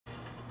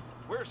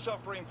We're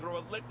suffering through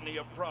a litany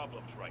of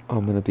problems right I'm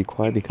now. gonna be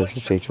quiet because the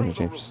Inflation J. through Jonah the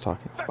James roof, is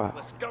talking. Wow.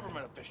 feckless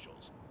government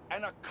officials,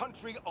 and a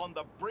country on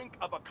the brink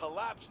of a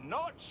collapse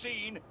not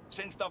seen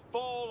since the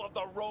fall of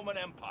the Roman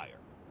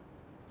Empire.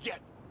 Yet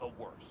the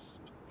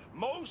worst,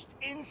 most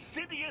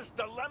insidious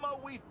dilemma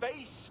we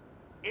face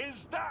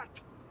is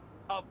that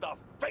of the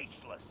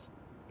faceless.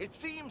 It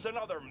seems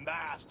another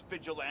masked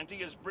vigilante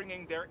is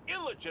bringing their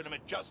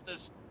illegitimate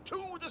justice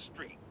to the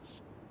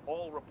streets.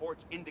 All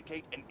reports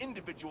indicate an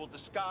individual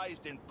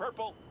disguised in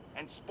purple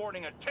and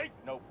sporting a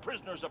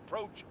take-no-prisoners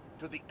approach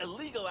to the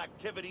illegal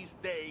activities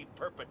they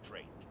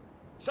perpetrate.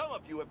 Some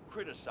of you have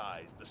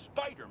criticized the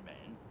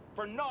Spider-Men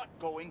for not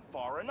going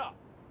far enough.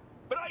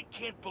 But I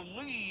can't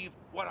believe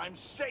what I'm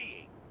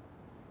saying.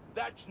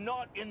 That's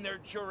not in their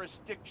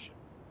jurisdiction.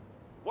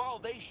 While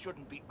they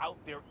shouldn't be out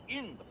there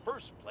in the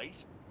first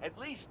place, at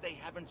least they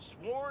haven't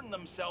sworn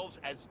themselves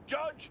as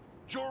judge,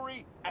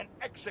 jury, and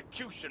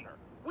executioner.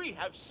 We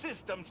have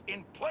systems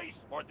in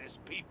place for this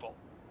people.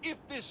 If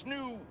this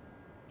new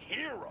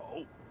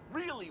hero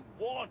really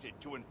wanted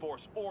to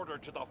enforce order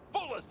to the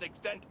fullest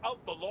extent of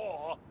the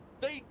law,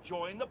 they'd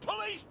join the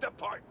police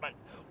department.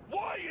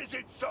 Why is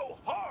it so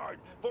hard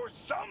for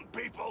some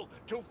people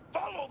to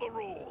follow the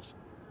rules?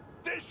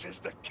 This is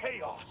the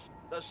chaos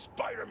the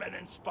Spider-Men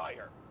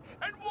inspire.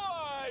 And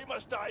why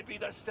must I be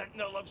the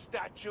sentinel of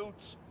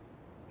statutes?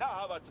 Now,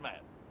 how about some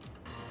ads?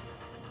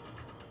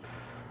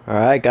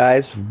 Alright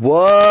guys,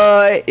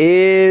 what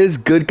is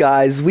good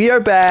guys? We are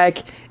back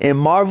in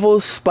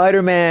Marvel's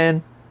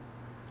Spider-Man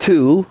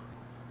 2.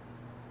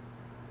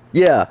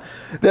 Yeah,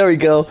 there we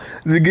go.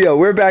 Yeah,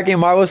 we're back in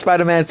Marvel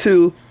Spider-Man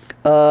 2.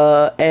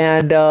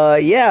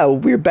 Yeah,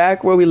 we're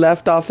back where we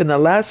left off in the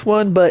last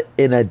one, but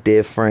in a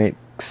different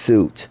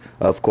suit.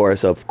 Of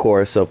course,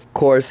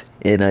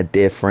 in a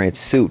different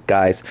suit,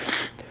 guys.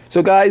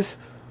 So guys,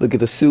 look at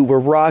the suit we're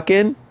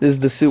rocking. This is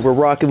the suit we're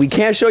rocking. We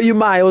can't show you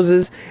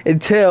Miles's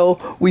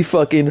until we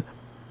have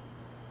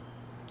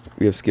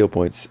skill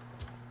points.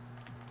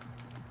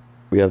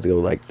 We have to go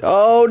like,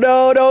 oh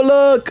no, don't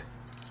look.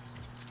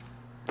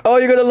 Oh,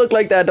 you're gonna look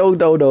like that. No.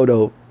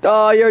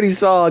 Oh, you already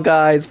saw,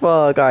 guys.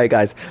 Fuck. Alright,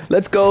 guys.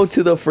 Let's go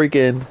to the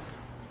freaking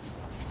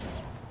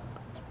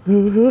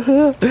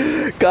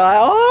guy.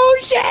 Oh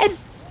shit.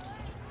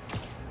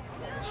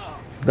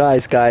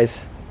 Nice, guys.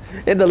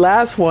 In the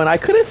last one, I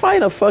couldn't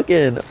find a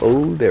fucking...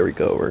 Oh, there we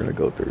go. We're gonna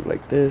go through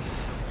like this.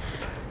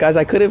 Guys,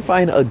 I couldn't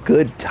find a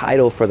good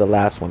title for the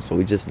last one, so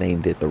we just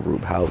named it the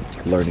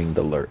learning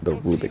the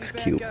Rubik's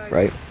Cube,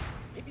 right?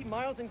 Maybe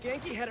Miles and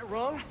Genki had it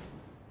wrong?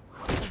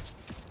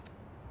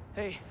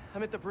 Hey,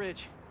 I'm at the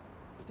bridge.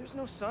 But there's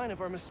no sign of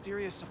our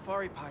mysterious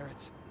safari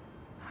pirates.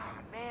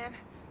 Oh, man.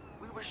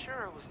 We were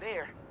sure it was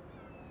there.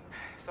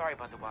 Sorry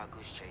about the wild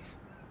goose chase.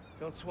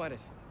 Don't sweat it.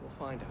 We'll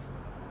find him.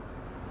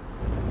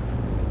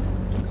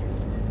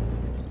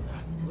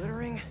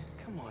 Littering?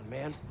 Come on,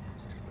 man.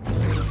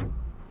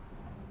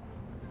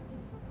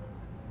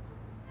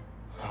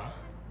 Huh?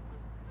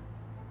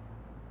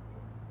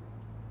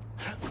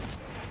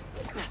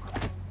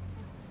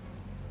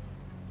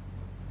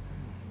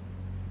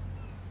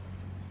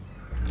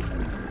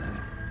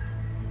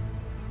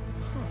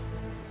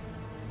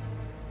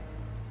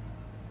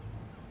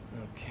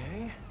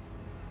 Okay.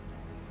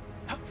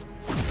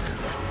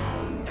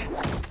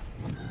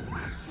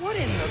 What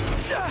in the...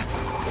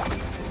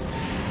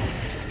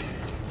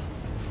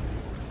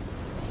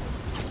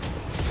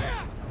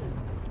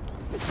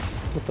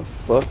 What the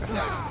fuck?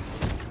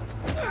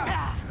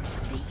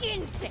 The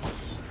insect!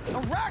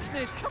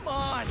 Arachnid, come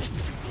on!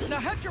 Now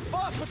have your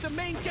boss with the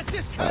main get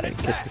this kind Alright,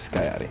 of get this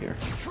guy out of here.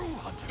 True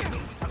hunter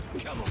knows how to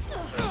kill him.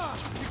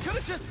 You could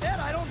have just said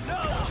I don't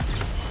know.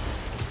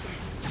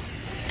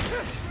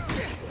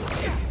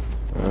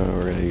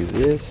 We're gonna use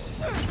this.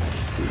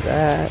 Do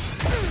that.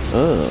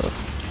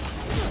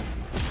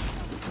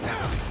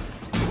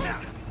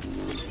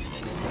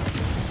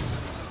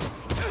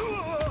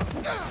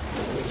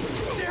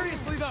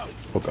 Seriously though,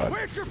 Oh god.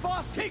 where'd your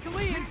boss take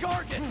Lee and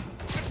Gargan?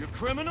 You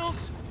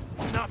criminals?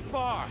 Not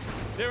far.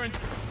 They're in...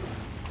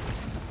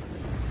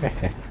 I'm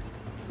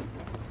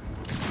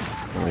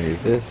gonna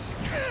use this.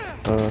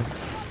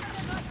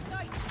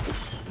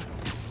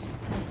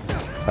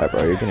 Hi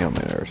bro, you're getting on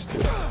my nerves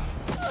too.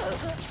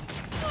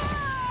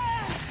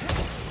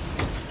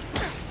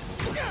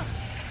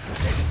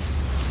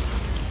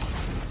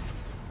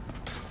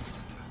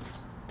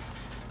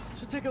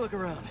 So take a look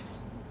around.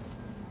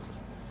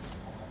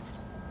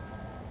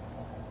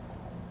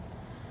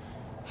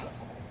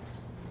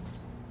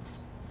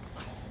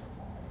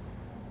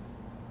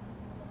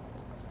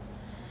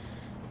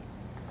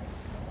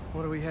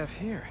 What do we have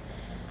here?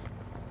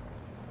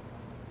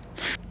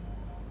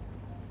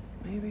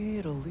 Maybe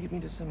it'll lead me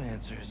to some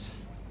answers.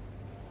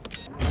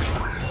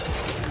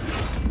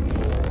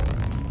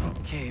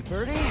 Okay,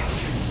 Birdie.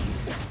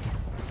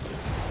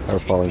 Or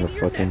following the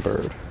fucking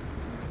bird.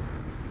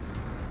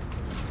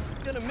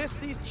 Gonna miss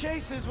these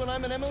chases when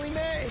I'm an Emily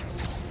May.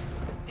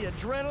 The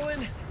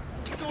adrenaline,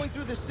 going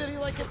through the city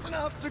like it's an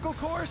obstacle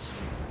course,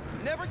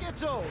 never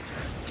gets old.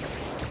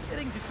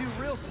 Getting to do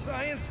real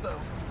science, though.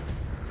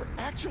 for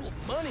actual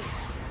money.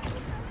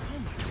 Oh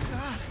my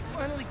god, I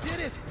finally did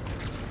it.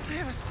 I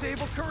have a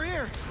stable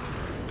career.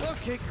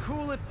 Okay,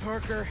 cool it,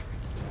 Parker.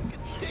 You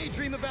can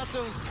daydream about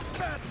those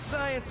fat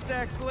science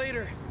stacks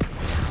later.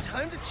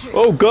 Time to chase.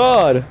 Oh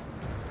god!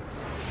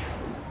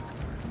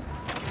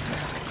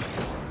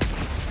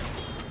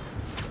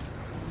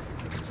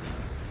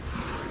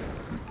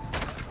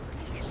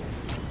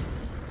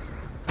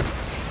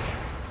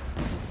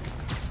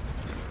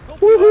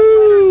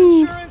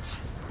 Woohoo! Insurance.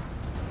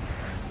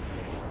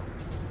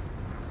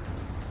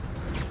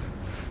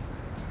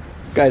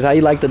 Guys, how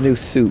you like the new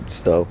suits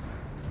though?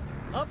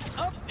 Up,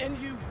 up, and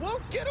you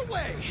won't get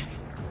away.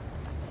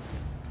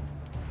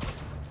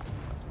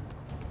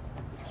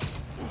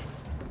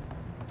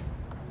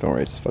 Don't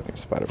worry, it's fucking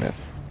Spider-Man.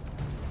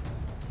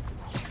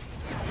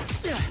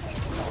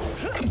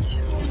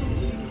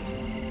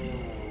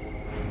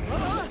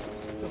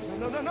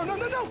 No, no, no, no,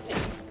 no, no!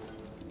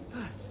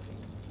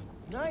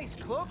 Nice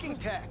cloaking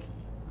tech.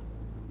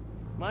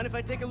 Mind if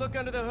I take a look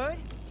under the hood?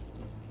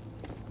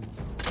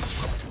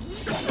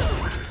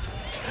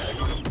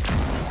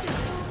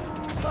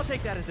 I'll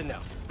take that as a no.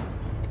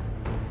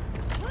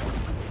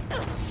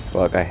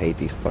 Fuck, I hate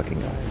these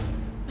fucking guys.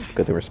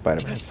 Good they were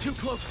Spider-Man. It's too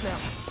close now.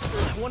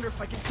 I wonder if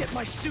I can get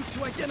my suit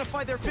to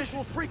identify their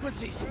visual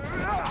frequencies.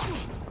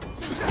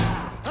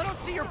 I don't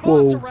see your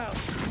boss around.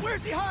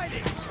 Where's he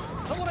hiding?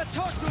 I want to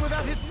talk to him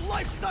about his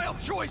lifestyle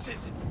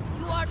choices.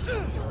 You are...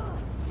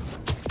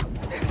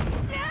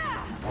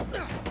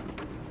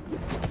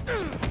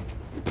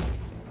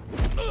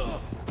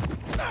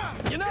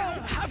 You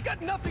know, I've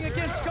got nothing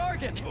against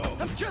Gargan.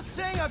 I'm just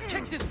saying I've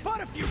kicked his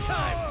butt a few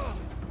times.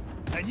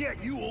 And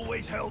yet you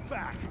always held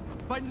back.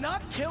 By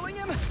not killing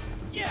him?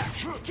 Yeah,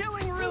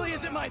 killing really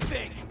isn't my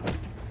thing.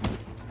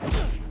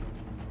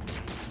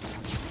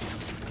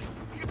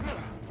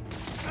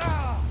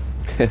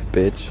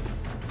 Bitch.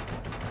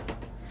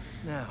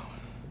 Now,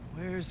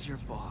 where's your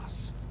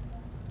boss?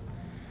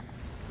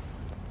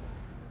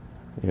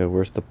 Yeah,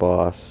 where's the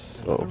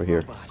boss? Oh, over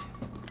here. Robot.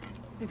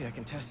 Maybe I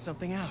can test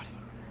something out.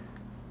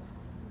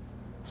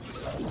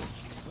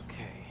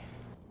 Okay,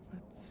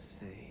 let's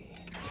see.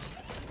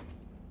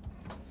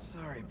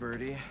 Sorry,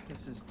 Birdie.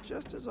 This is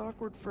just as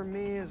awkward for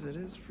me as it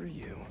is for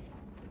you.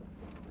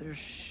 There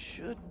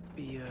should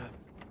be a...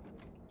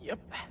 Yep.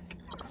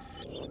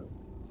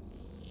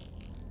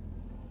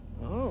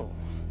 Oh,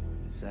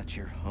 is that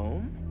your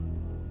home?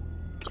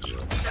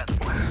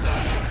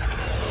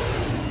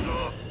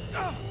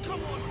 Oh,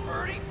 come on,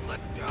 Birdie, let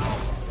go!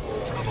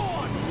 Come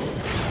on!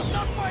 I'm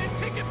not buying a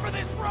ticket for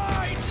this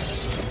ride!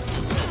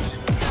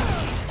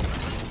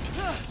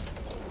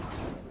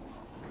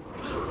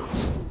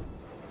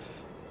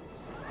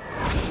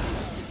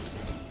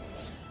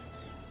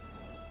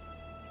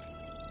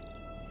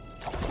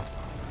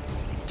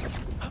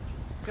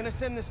 Gonna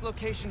send this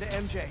location to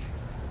MJ.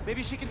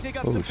 Maybe she can dig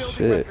up some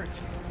building records.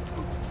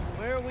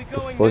 Where are we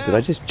going now? Fuck, did I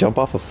just jump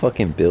off a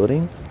fucking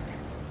building?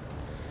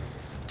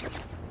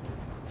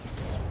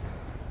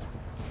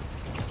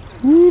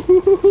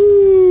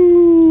 Woo-hoo-hoo-hoo!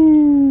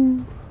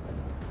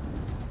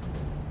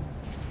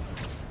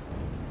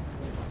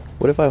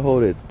 What if I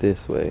hold it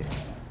this way?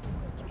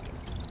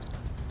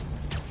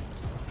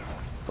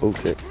 Oh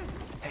shit.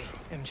 Hey,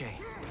 MJ.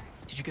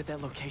 Did you get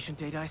that location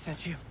data I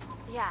sent you?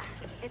 Yeah,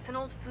 it's an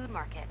old food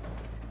market.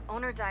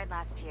 Owner died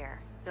last year.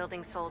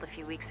 Building sold a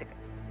few weeks ago.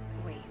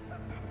 Wait.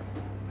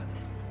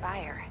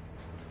 Spire.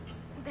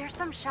 There's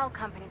some shell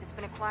company that's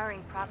been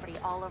acquiring property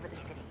all over the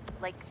city.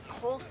 Like,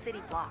 whole city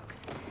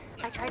blocks.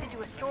 I tried to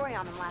do a story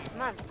on them last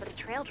month, but the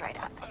trail dried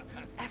up.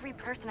 Every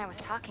person I was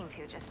talking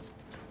to just...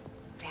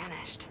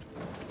 vanished.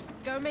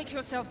 Go make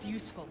yourselves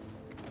useful.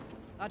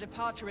 Our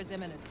departure is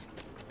imminent.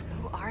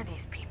 Who are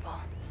these people?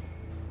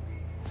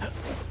 I'm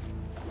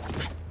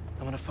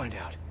gonna find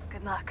out.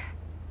 Good luck.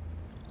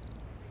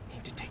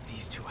 Need to take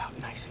these two out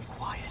nice and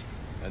quiet.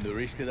 And the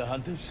rest of the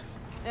hunters?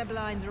 Their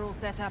blinds are all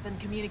set up and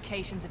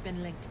communications have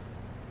been linked.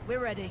 We're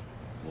ready.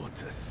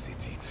 What a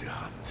city to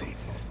hunt in.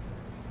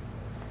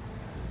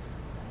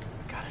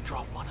 Gotta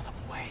drop one of them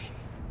away.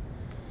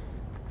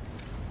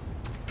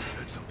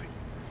 Heard something.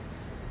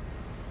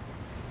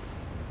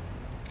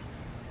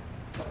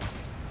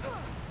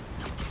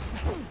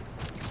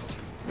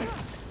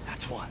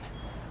 That's one.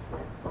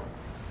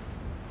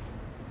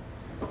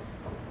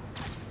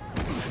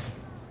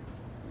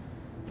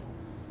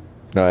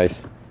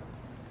 Nice.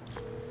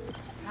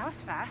 That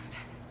was fast.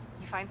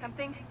 You find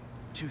something?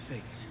 Two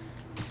things.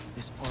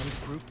 This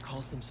armed group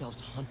calls themselves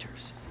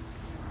hunters.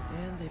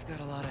 And they've got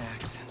a lot of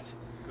accents.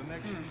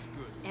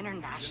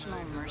 International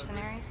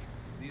mercenaries?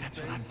 That's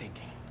what I'm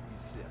thinking.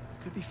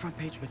 Could be front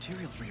page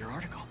material for your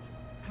article.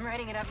 I'm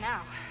writing it up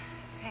now.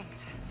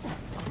 Thanks.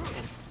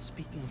 And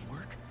speaking of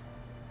work,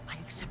 I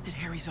accepted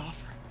Harry's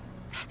offer.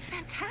 That's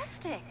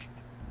fantastic.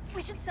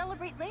 We should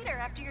celebrate later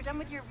after you're done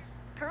with your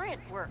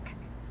current work.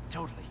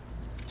 Totally.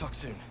 Talk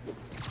soon.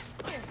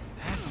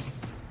 That's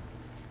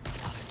a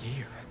lot of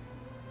gear.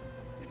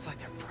 It's like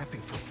they're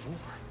prepping for war.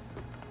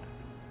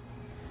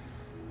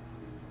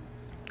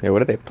 Yeah,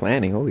 what are they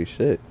planning? Holy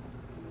shit.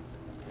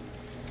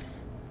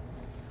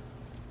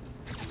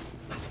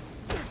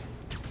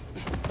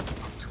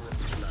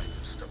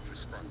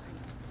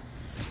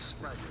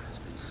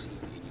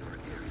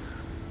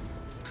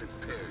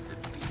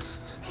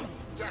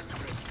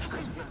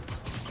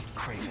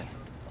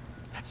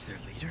 That's their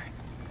leader?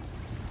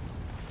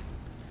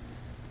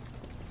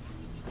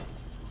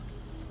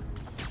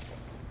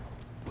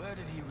 Where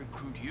did he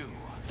recruit you?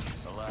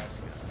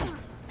 Alaska.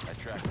 I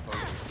tracked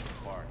photos of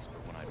the parks,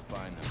 but when I'd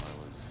find them,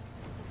 I was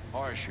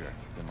harsher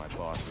than my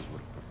bosses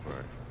would have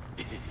preferred.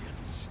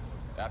 Idiots.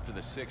 After the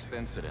 6th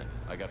incident,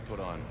 I got put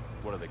on,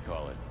 what do they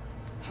call it?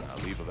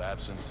 A leave of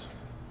absence.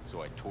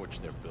 So I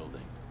torched their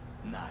building.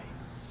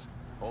 Nice.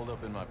 Holed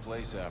up in my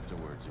place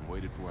afterwards and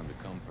waited for him to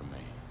come for me.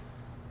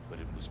 But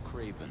it was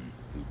Kraven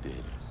who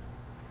did.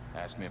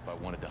 Asked me if I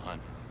wanted to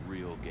hunt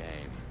real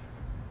game.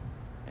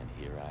 And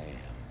here I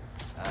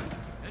am.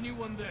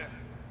 Anyone there?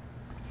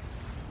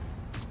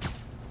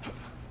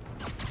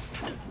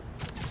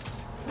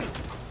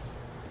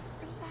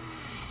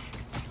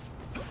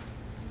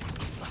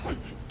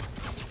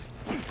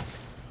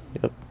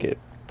 Yep, get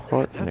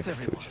parked That's next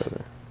everyone. to each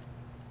other.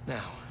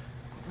 Now,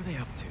 what are they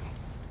up to?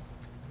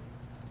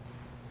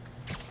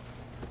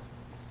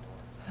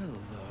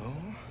 Hello?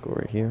 Go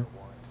right here.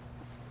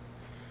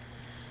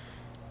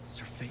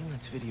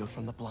 Surveillance video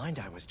from the blind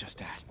I was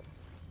just at.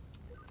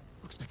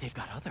 Looks like they've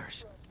got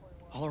others.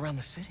 All around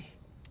the city.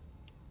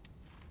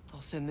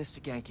 I'll send this to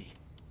Genki.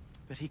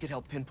 Bet he could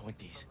help pinpoint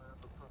these.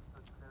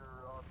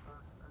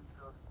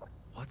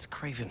 What's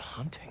Kraven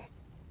hunting?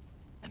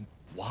 And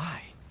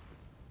why?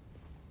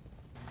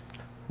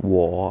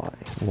 Why?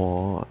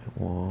 Why?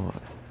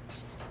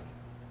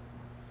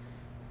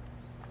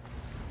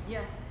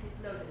 Yes,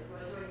 it's loaded. We're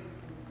already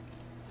soon.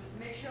 Just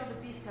make sure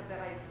the beasts have the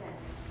right scent.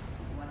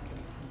 Once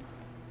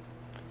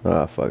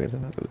Ah, fuck, it's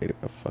another lady.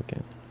 Oh,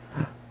 fucking.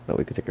 No,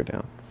 we could take her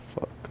down.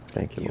 Fuck.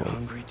 Thank you, You Lord.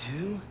 hungry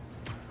too?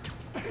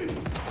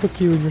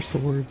 Fuck you and your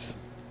swords.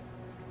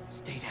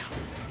 Stay down.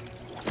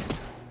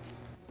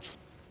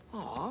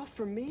 Aw,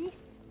 for me?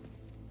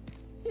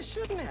 You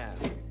shouldn't have.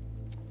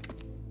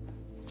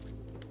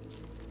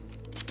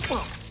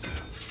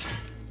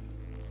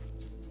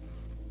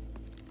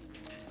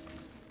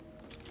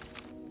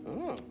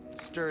 Oh,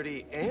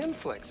 sturdy and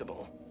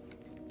flexible.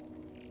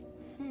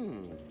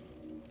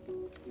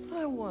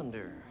 I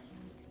wonder.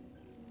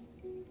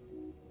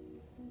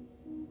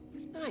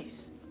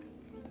 Nice.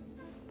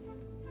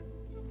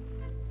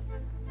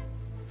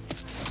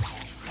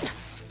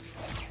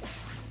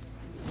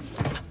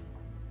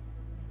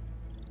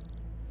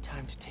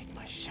 Time to take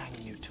my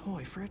shiny new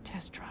toy for a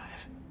test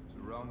drive.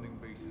 Surrounding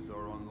bases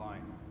are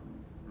online.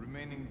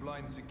 Remaining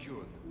blind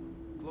secured.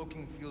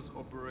 Cloaking fields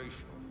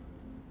operational.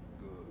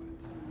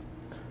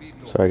 Good.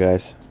 Beetles, Sorry,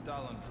 guys.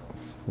 talent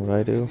drops, What do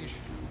I do? ammunition,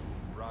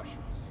 rations.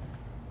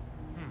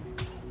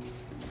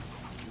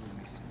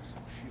 You're missing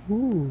some shit.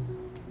 Ooh.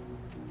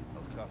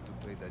 I'll have to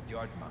pay that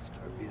yardmaster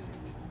a visit.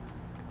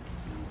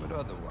 But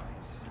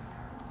otherwise...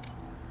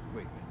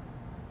 Wait.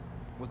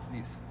 What's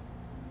this?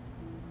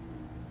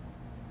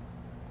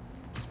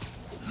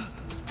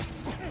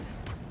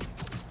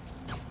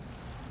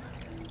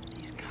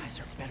 These guys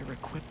are better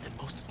equipped than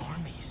most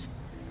armies.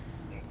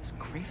 This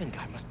Kraven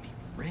guy must be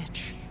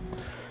rich.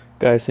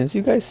 Guys, since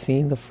you guys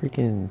seen the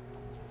freaking...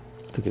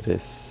 Look at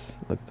this.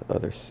 Look at the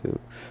other suit.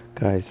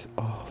 Guys,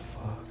 oh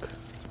fuck.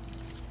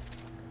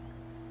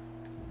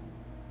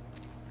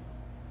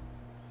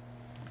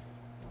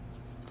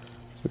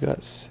 We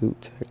got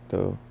suit tech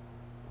though.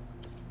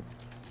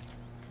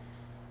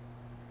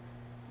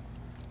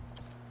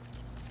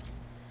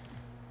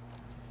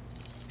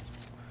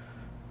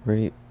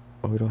 Ready?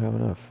 Oh, we don't have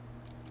enough.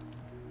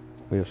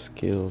 We have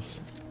skills.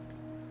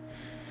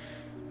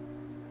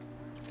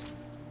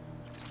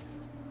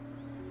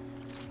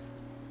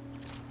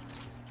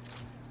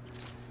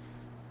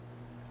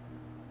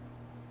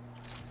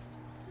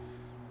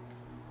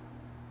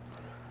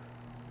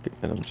 Get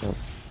venom jump.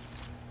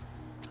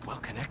 Well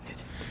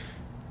connected.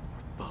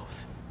 Or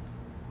both.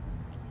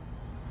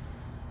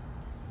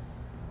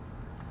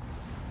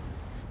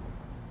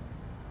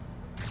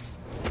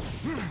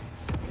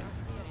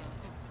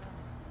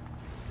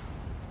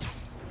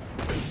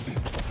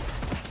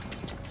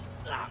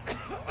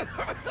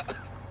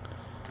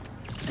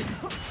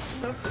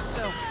 Note to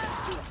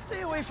self.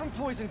 Stay away from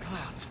poison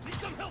clouds. Need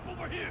some help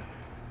over here!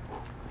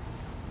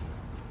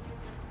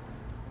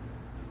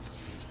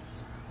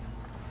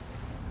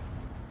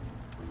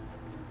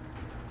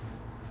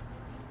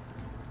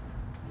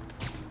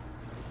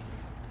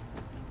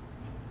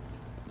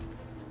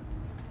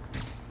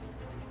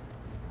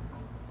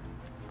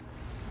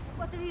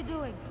 What are you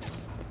doing?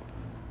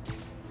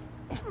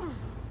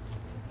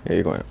 Yeah,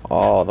 you're going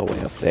all the way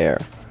up there.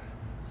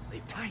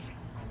 Sleep tight.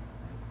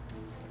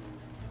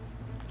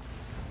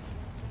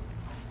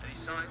 Any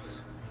signs?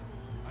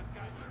 I've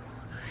got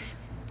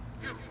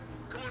you. You,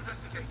 go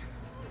investigate.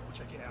 We'll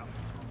check it out.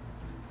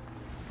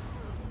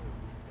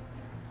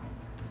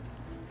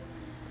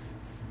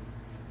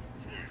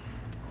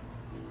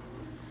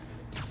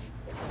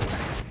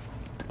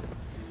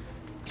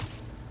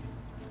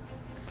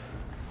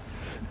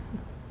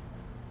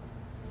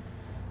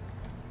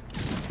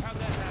 How'd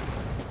that happen?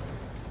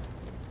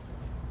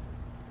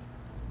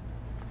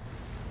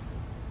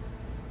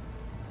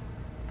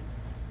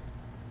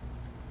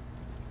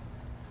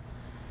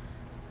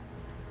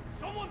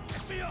 Someone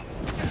pick me up!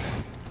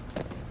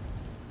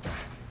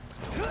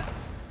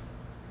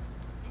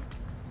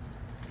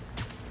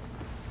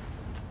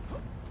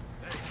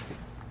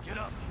 Get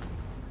up.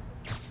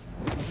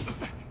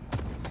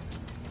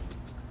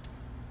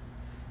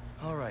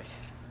 All right,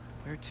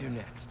 where to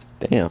next?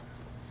 Damn.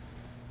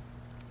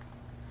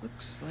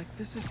 Looks like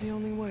this is the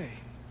only way.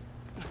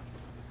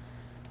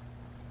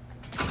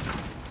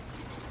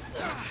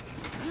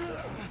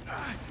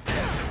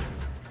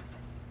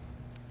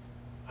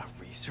 A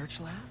research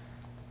lab?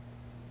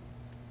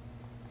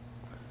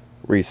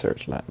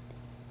 Research lab.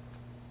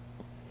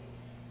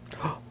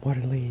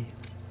 Water Lee.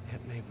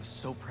 Aunt May was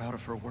so proud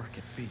of her work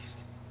at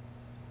Feast.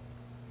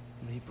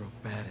 Lee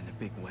broke bad in a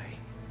big way.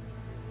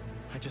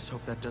 I just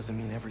hope that doesn't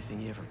mean everything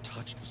he ever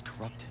touched was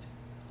corrupted.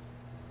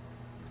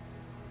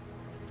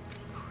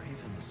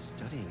 Kraven's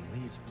studying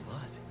Lee's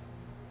blood.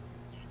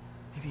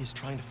 Maybe he's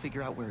trying to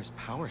figure out where his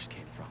powers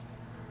came from.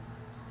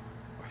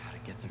 Or how to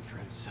get them for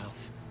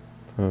himself.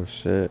 Oh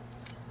shit.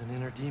 An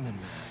inner demon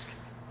mask.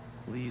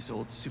 Lee's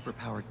old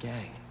superpowered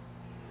gang.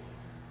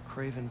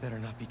 Kraven better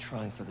not be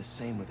trying for the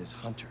same with his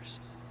hunters.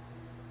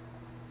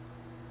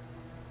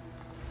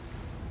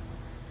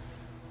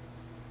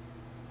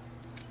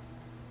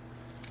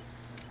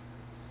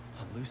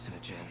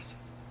 Hallucinogens.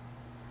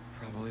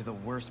 Probably the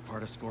worst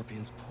part of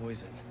Scorpion's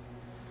poison.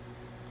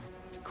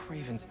 If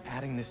Kraven's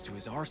adding this to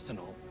his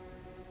arsenal...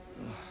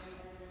 Ugh.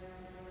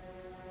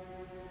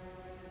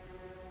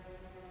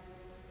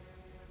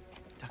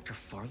 Dr.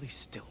 Farley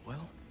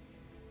Stillwell?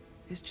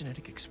 His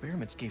genetic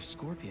experiments gave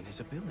Scorpion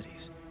his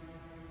abilities.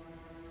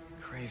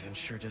 Kraven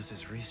sure does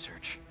his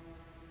research.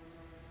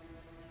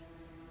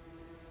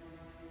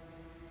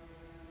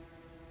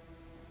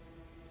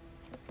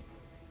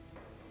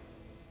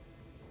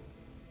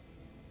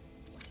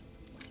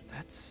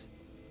 That's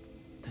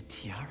the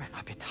Tiara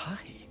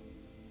Apitai.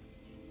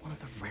 One of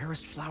the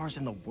rarest flowers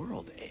in the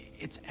world.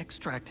 Its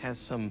extract has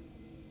some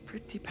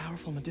pretty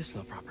powerful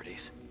medicinal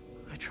properties.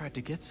 I tried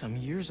to get some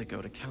years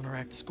ago to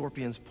counteract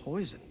Scorpion's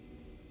poison,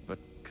 but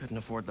couldn't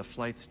afford the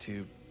flights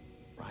to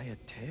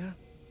Raiatea?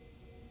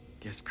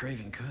 Guess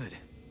Kraven could.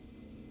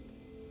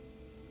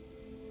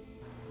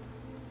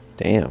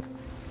 Damn.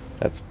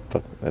 That's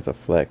a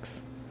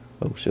flex.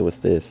 Oh shit, what's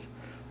this?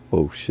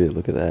 Oh shit,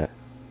 look at that.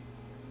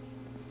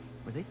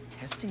 Were they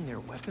testing their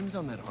weapons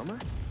on that armor?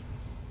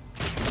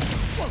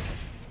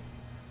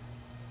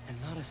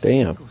 And not a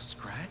single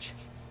scratch?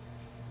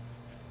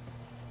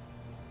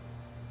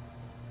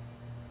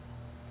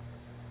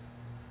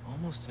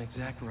 Almost an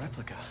exact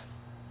replica.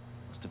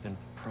 Must have been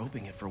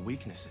probing it for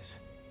weaknesses.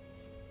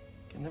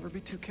 Can never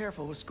be too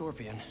careful with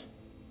Scorpion.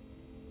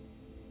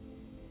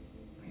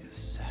 Wait a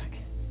sec.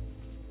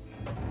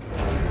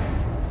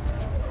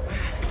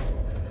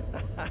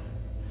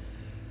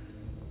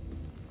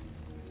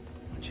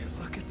 Would you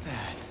look at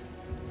that?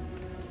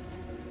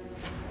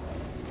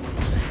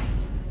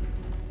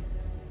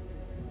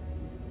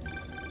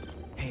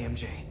 Hey,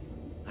 MJ.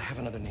 I have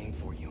another name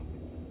for you.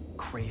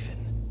 Kraven.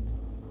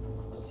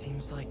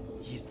 Seems like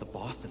he's the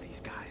boss of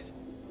these guys.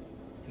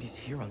 And he's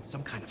here on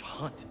some kind of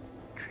hunt.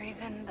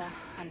 Kraven the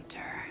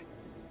Hunter.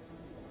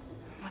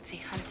 What's he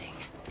hunting?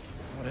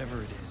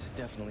 Whatever it is, it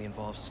definitely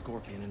involves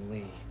Scorpion and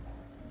Lee.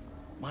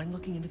 Mind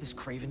looking into this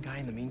Kraven guy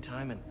in the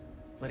meantime and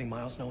letting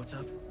Miles know what's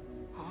up?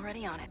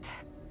 Already on it.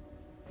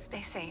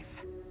 Stay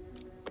safe.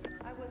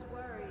 I was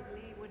worried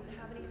Lee wouldn't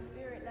have any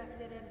spirit left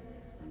in him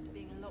after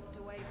being locked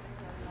away for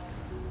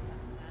so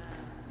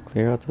long.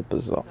 Clear out the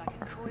bazaar.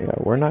 Yeah,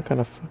 we're not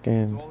gonna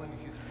fucking...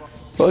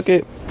 Fuck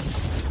it.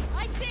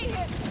 I see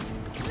him!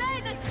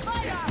 Slay the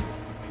spider!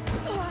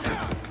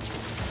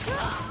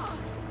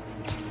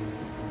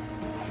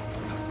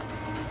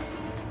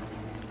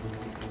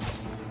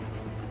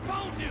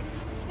 Found him!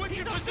 Switch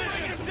your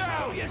position!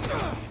 Down! Yes,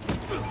 sir!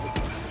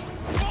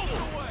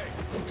 Both away!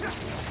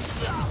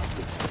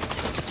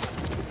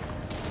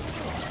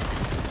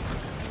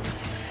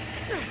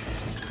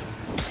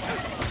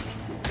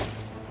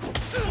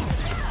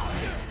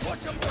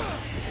 Watch him!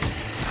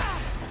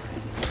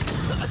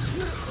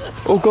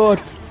 Oh god.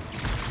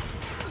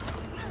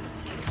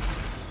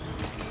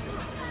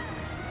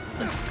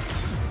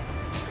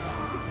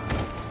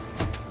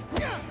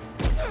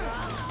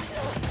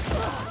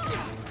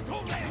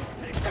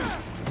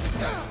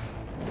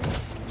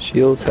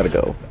 Shields gotta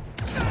go.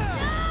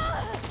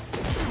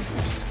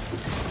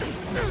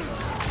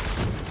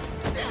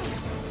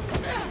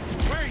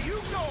 Where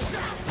you going?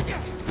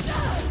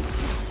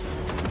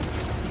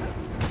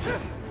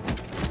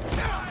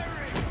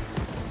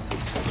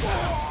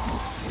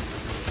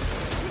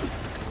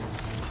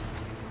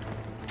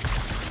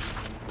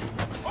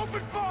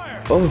 Open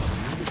fire! Oh.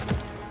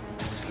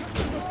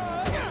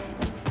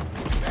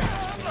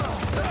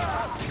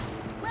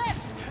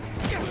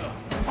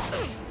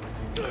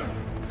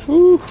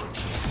 Woo.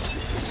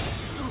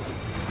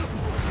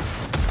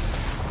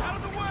 Out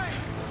of the way!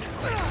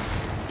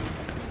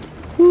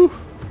 Woo.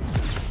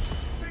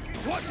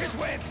 Watch his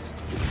webs!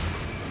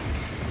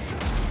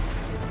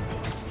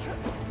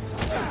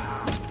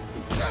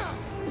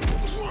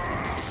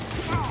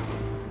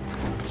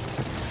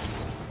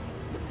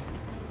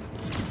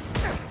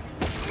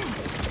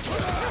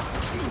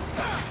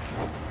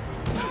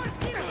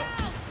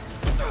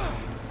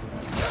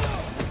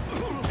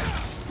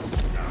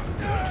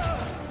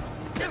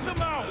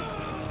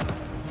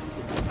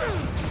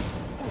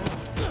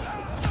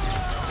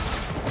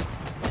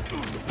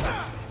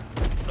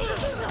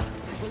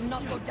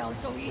 down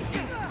so easy.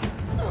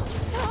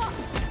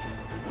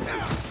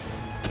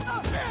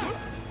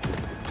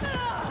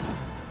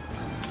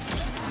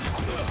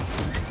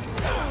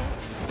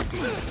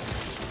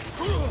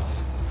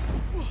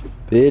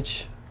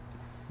 Bitch.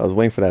 I was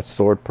waiting for that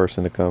sword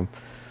person to come.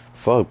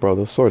 Fuck, bro,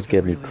 those swords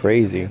get me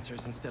crazy.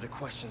 Answers instead of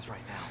questions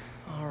right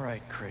now. All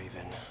right,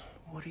 Kraven.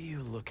 What are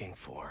you looking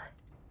for?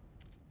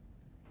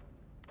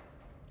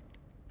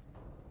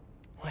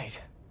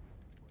 Wait.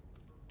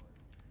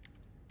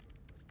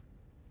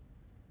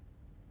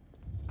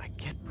 I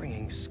get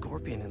bringing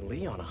Scorpion and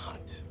Lee on a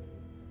hunt,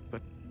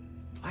 but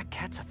Black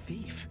Cat's a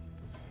thief.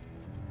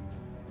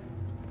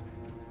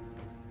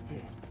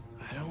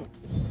 I don't...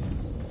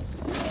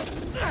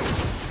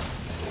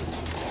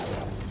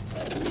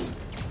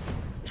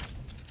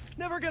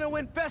 Never gonna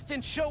win best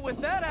in show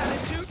with that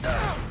attitude.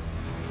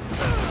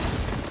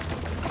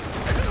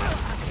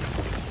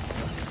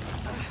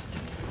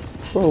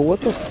 Bro, what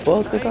the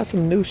fuck? They got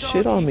some new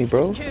shit on me,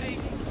 bro. Kitty,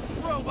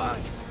 robot.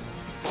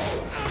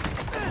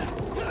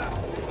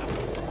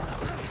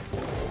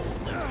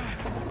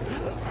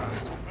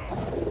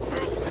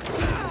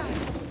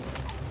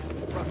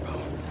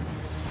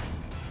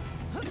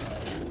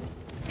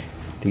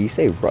 Did you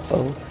say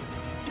ruh-oh?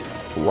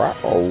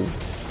 Ruh-oh.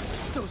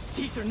 Those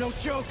teeth are no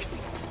joke.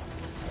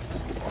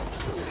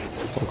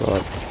 Oh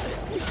god.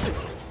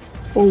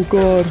 Oh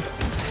god.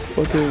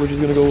 Okay, we're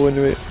just gonna go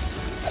into it.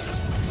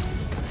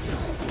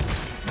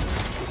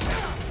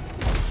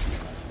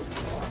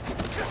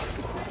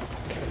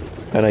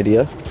 An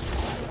idea.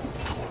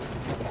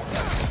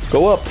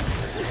 Go up.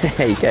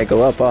 You can't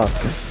go up, huh?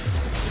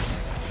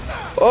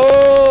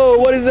 Oh,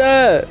 what is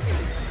that?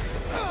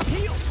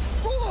 Heal.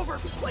 Roll over.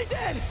 Play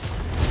dead.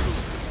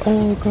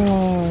 Oh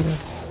god.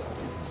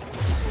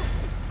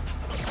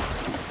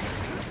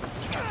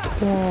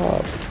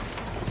 Stop.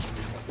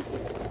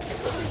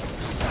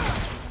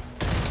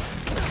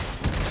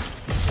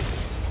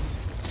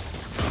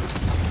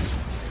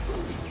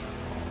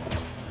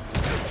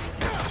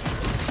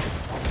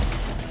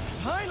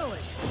 Finally!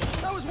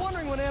 I was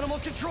wondering when animal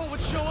control would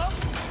show up.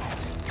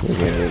 We're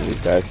getting rid of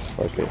these guys.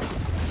 Fuck it.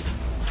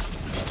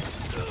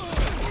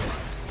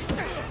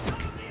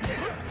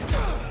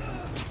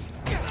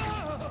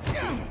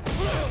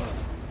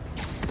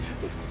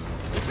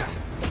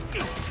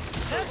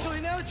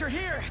 Actually, now that you're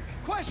here,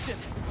 question.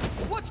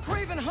 What's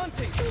Kraven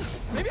hunting?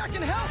 Maybe I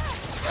can help?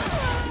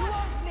 You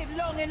won't live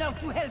long enough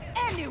to help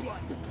anyone.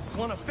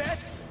 Wanna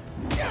bet?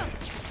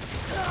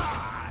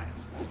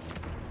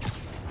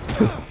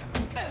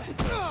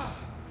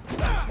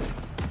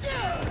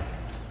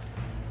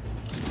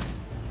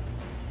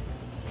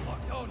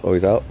 Oh,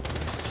 he's out.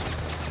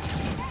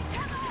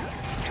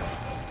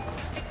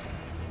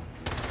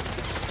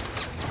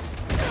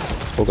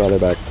 Oh god, they're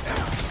back.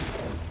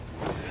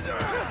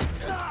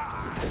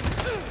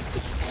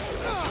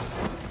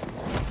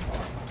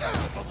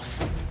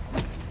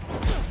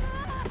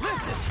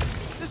 Listen,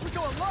 this would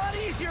go a lot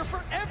easier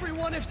for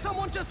everyone if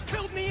someone just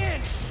filled me in.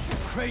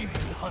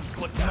 Kraven hunts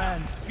what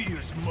man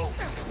fears most.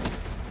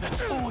 That's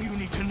all you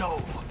need to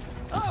know.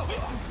 Oh,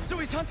 so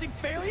he's hunting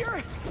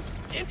failure?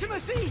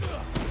 Intimacy?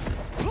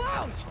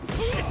 Clowns!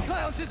 It's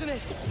clowns, isn't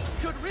it?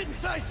 Good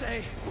riddance, I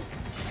say.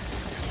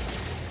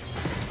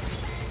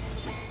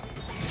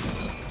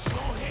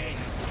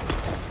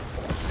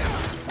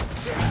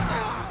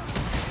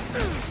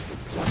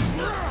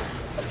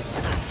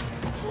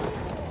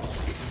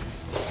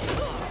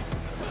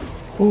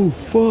 Oh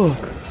fuck.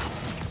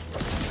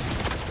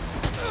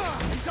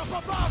 He's up,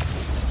 up, up!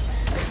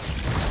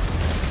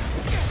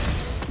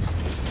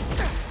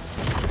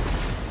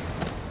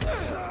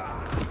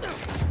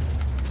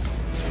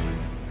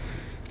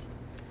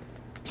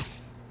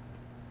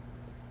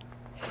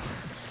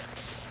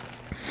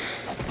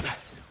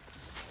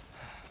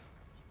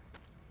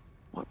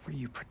 What were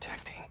you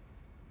protecting?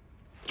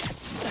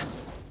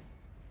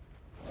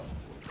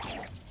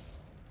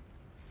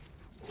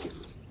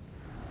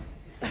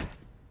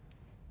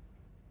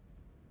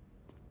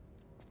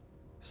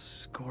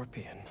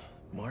 Scorpion,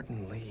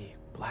 Martin Lee,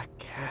 Black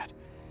Cat.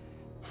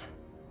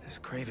 This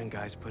Kraven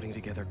guy's putting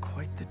together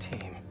quite the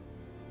team.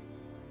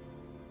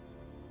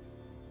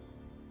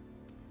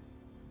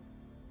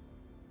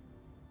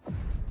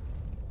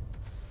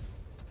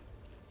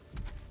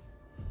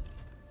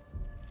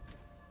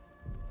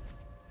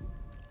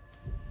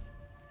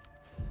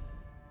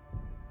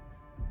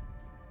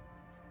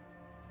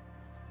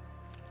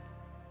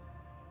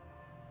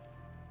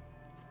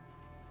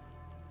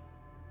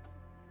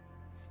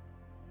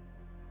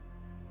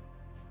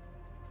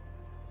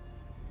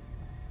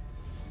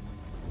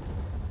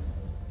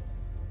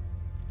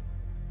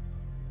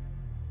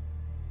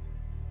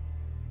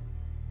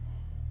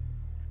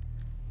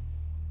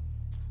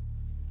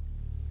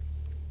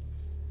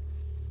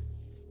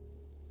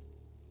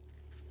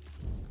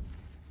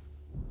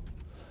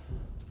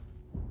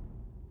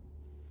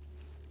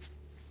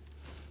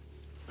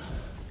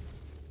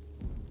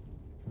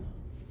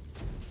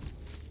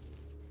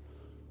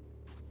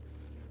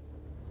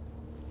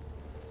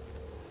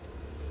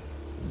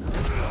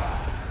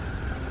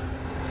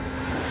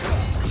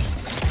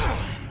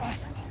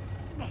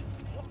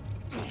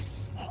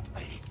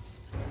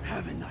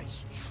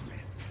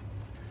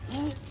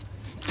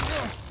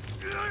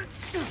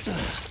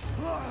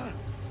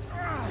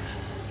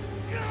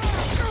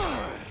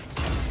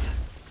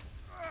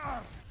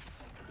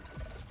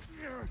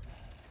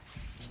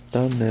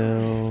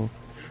 Thumbnail.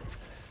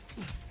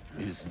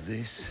 Is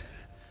this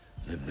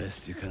the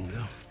best you can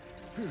do?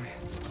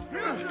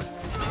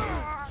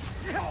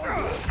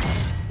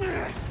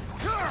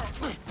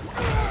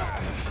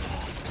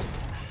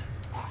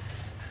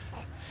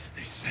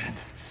 They said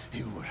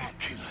you were a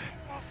killer.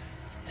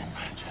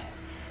 Imagine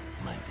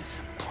my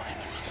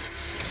disappointment.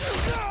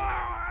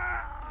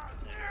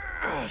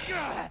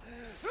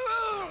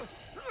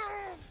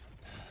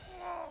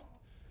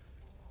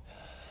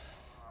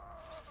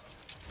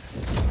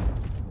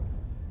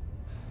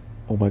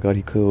 Oh my god,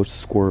 he killed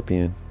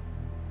Scorpion.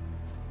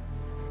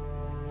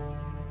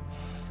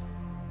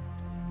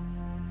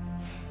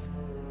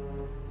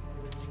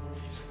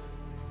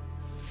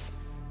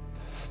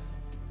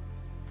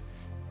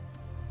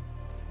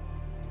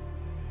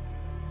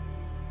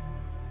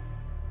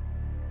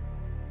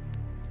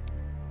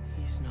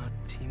 He's not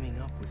teaming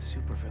up with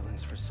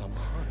supervillains for some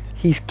hunt.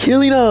 He's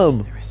killing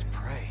them! There is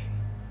prey.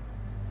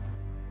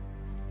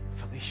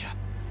 Felicia.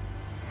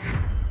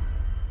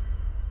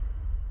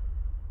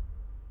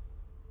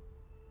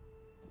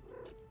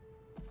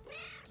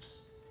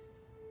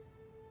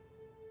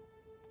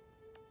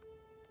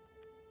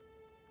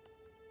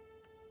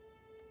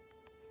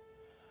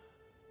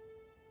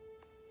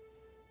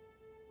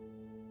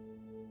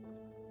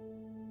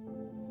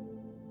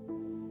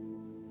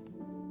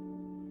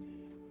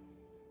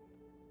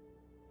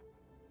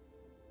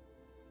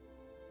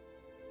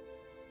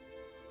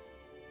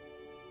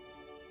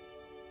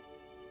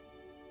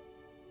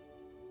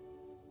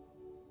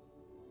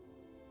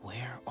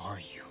 Where are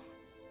you?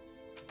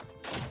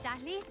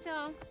 ¿Estás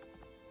listo?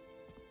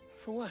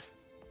 For what?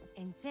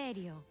 En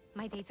serio?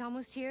 My date's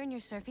almost here and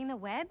you're surfing the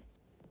web?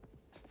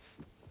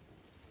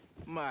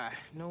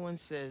 No one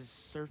says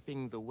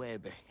surfing the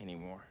web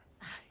anymore.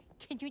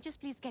 Can you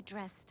just please get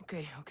dressed?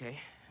 Okay, okay.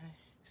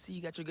 See,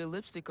 you got your good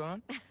lipstick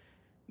on. You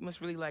must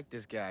really like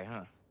this guy,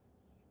 huh?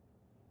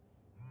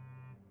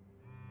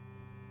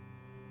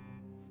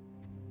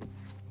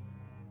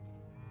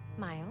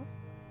 Miles?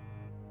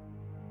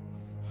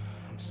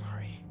 I'm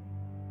sorry.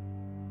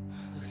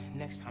 Look,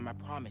 next time, I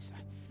promise.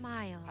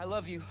 Miles. I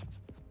love you.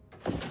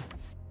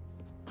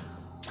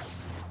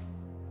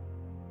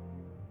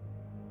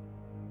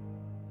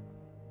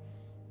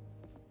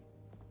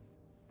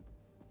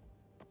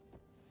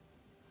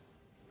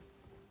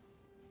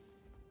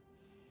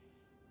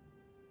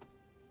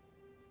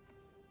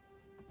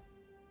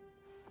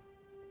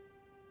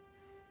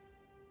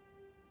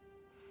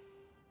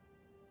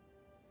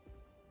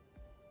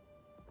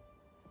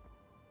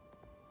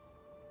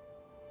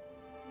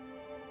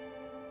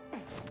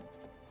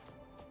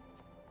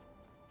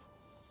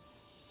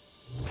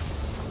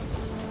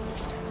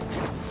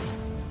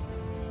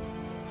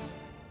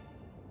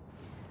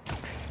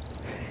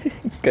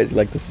 Guys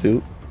like the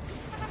suit?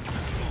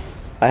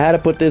 I had to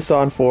put this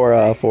on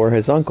for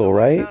his uncle,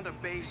 right? I found a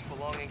base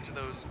belonging to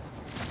those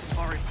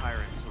safari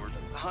pirates, or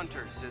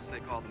hunters as they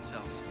call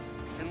themselves,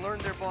 and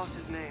learned their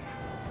boss's name,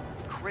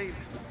 Kraven.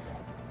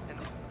 And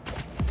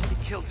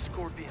he killed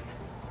Scorpion,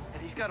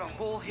 and he's got a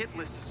whole hit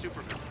list of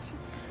supervillains.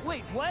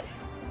 Wait, what?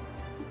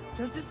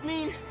 Does this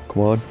mean...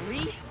 Come on.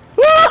 Lee?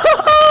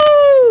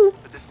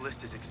 But this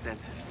list is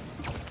extensive.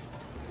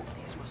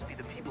 These must be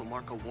the people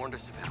Marco warned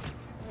us about.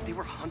 They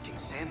were hunting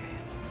Sandman.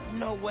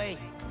 No way.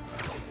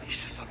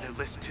 Alicia's on their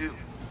list too.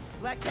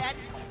 Black Cat?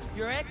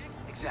 Your ex?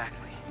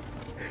 Exactly.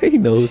 He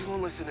knows. She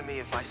won't listen to me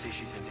if I say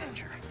she's in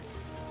danger.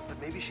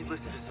 But maybe she'd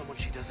listen to someone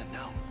she doesn't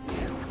know.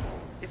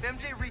 If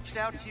MJ reached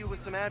out to you with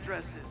some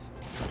addresses,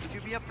 would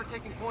you be up for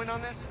taking point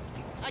on this?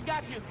 I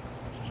got you.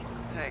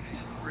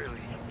 Thanks, really.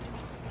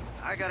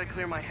 I gotta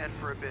clear my head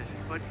for a bit,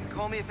 but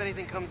call me if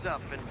anything comes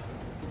up, and...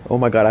 Oh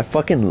my god, I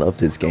fucking love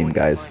this game,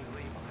 guys.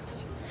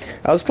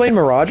 I was playing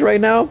Mirage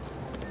right now,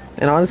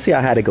 and honestly,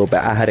 I had to go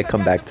back. I had to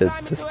come back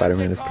to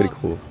Spider-Man. It's pretty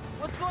cool.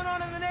 What's going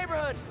on in the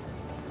neighborhood?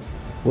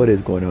 What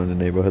is going on in the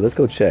neighborhood? Let's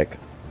go check.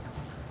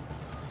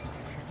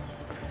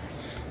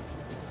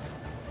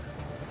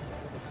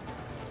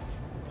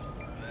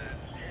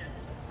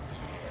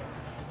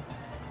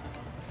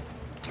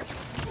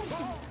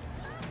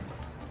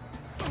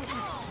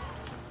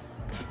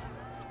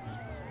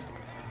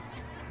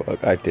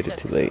 Fuck, I did it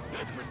too late.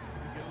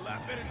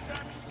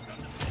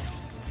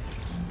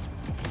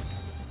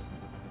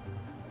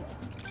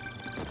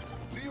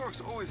 New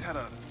York's always had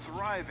a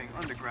thriving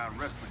underground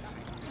wrestling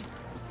scene.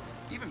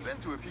 Even been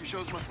to a few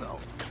shows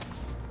myself.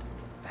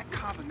 That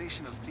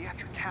combination of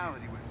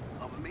theatricality with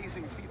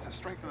amazing feats of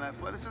strength and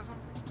athleticism,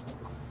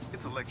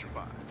 it's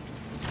electrifying.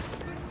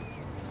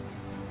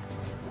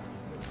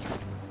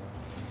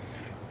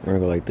 We're gonna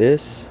go like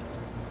this.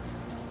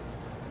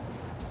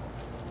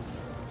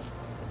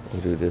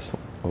 We'll do this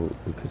one. Oh,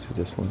 we could do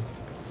this one.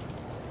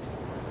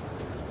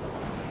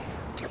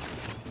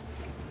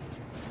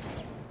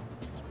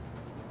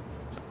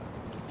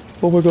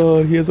 Oh my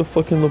god, he has a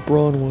fucking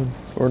LeBron one.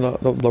 Or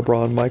not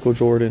LeBron, Michael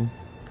Jordan.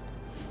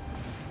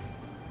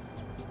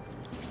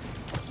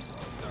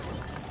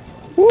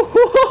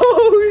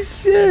 Whoa,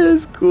 shit,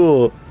 that's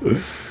cool.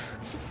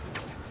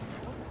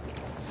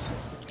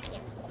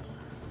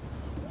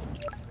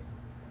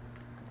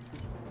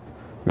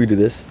 We do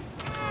this.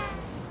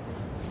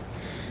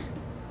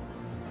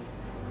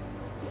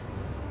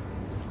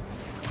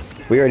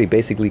 We already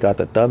basically got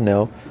the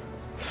thumbnail.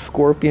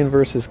 Scorpion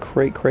versus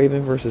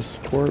Kraven versus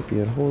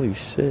Scorpion. Holy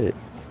shit.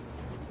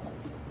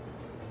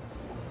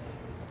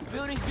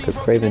 Because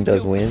Kraven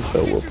does win,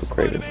 so we'll put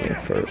Kraven's name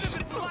first.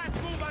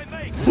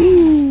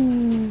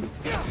 Woo!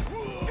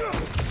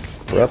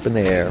 We're up in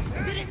the air.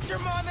 Didn't your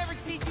mom ever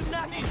teach you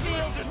not to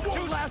feel?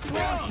 Two last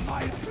rounds.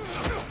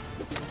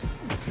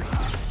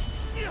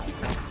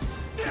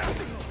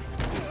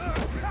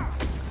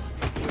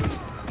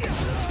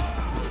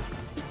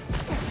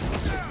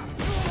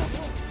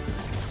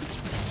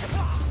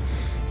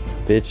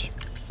 Bitch.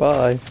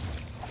 Bye.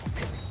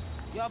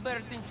 Y'all better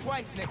think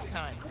twice next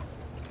time.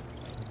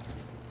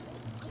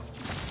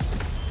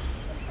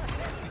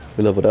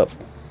 We leveled up.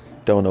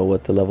 Don't know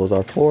what the levels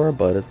are for,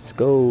 but let's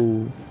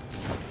go.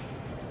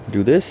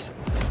 Do this.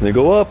 And then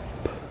go up.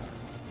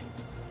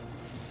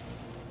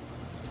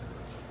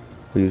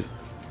 We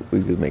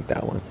could make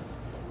that one.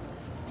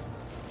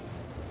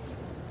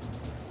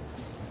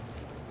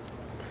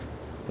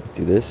 Let's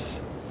do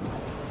this.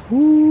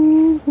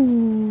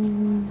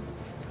 Woo-hoo.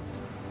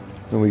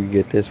 And we can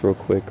get this real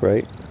quick,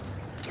 right?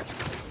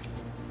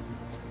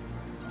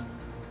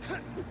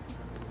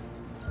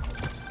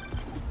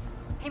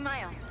 Hey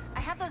Miles, I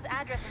have those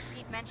addresses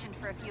Pete mentioned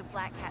for a few of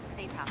Black Cat's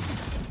safe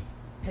houses.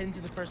 Heading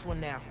to the first one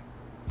now.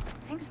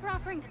 Thanks for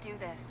offering to do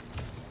this.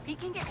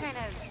 Pete can get kind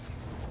of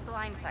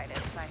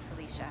blindsided by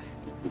Felicia.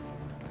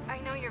 I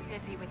know you're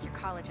busy with your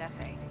college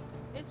essay.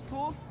 It's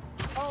cool.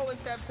 Always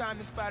have time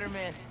to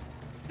Spider-Man.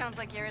 Sounds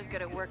like you're as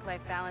good at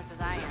work-life balance as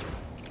I am.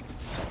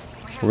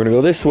 We're gonna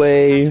go this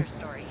way.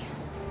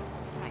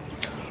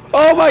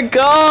 Oh my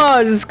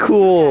god, this is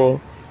cool.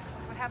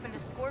 What happened to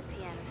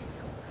Scorpion?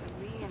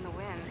 Lee in the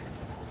wind.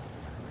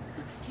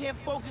 Can't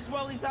focus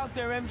while he's out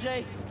there,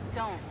 MJ.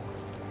 Don't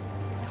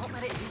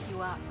let it beat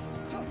you up.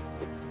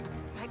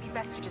 Might be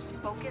best to just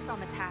focus on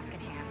the task at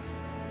hand.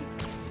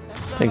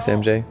 Thanks,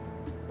 MJ.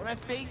 When I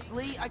face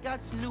Lee, I got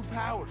some new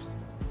powers.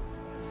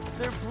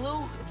 They're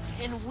blue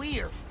and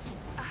weird.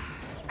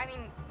 I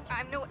mean,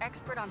 I'm no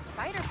expert on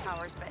spider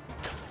powers, but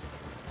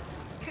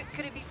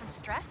could it be from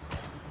stress?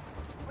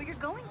 What you're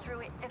going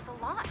through, it's a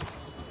lot.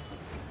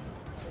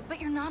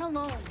 But you're not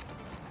alone.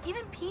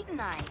 Even Pete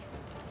and I,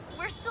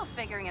 we're still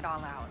figuring it all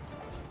out.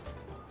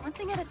 One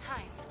thing at a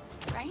time,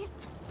 right?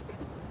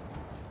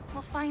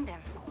 We'll find him.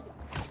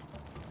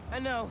 I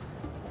know.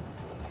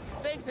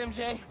 Thanks,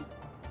 MJ.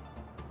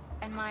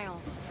 And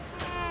Miles,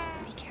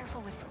 be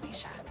careful with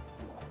Felicia.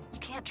 You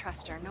can't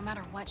trust her, no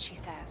matter what she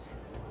says.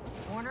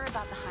 Warn her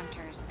about the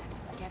hunters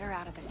and get her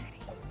out of the city.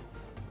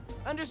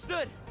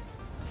 Understood.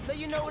 Let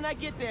you know when I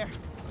get there.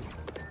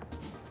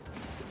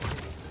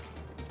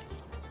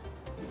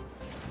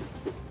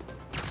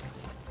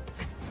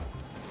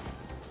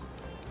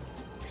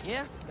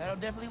 Yeah, that'll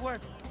definitely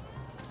work.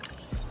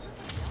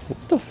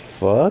 What the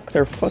fuck?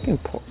 They're fucking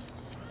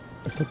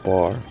It's a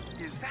bar.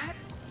 Is that?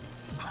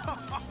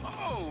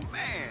 Oh,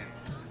 man.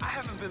 I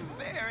haven't been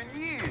there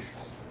in years.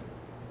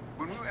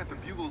 When we were at the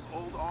Bugle's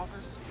old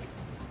office,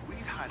 we'd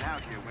hide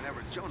out here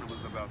whenever Jonah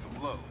was about to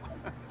blow.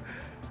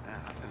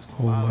 I finished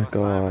a lot of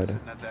assignments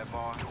sitting at that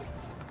bar.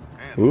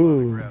 And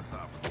ooh.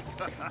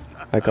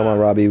 Hi, come on,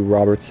 Robbie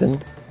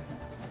Robertson.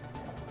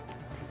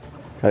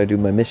 Gotta do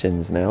my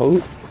missions now.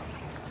 Ooh.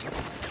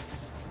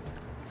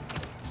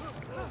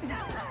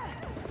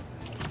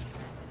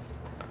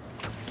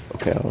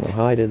 Okay, I don't know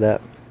how I did that.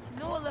 I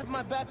know I left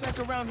my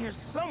backpack around here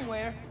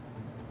somewhere.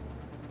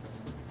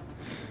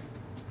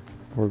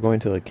 We're going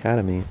to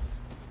Academy.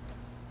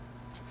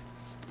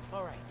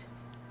 All right.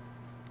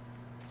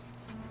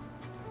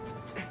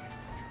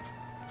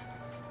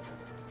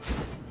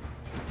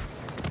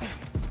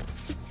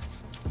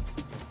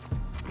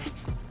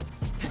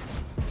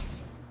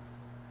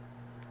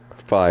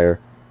 Fire.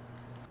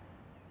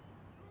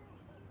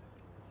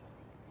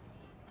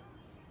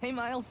 Hey,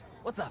 Miles.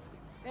 What's up?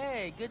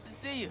 Hey, good to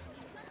see you.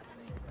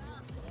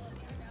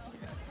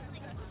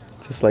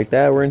 Just like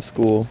that, we're in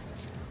school.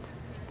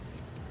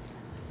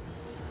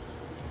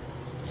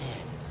 Man,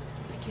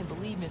 I can't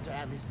believe Mr.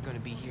 Atlas is going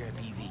to be here at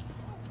BV.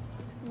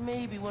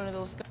 Maybe one of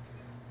those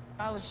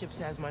scholarships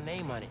has my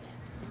name on it,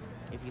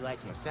 if he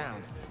likes my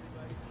sound.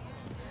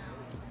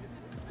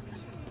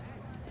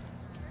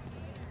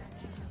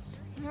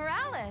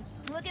 Morales,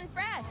 looking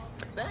fresh.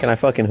 Can I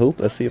fucking hoop?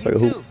 Let's see if I can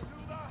hoop.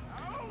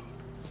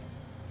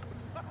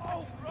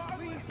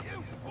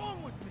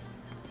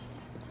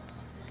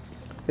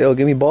 Yo,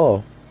 give me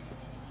ball.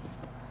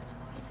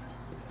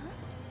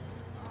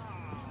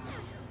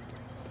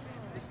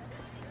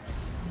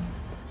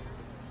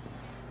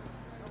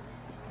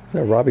 Is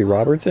that Robbie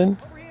Robertson?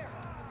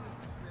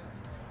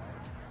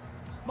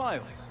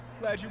 Miles,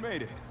 glad you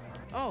made it.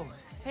 Oh,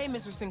 hey,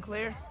 Mr.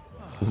 Sinclair.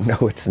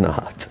 No, it's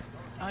not.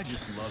 I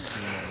just love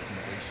seeing all this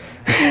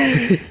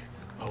innovation.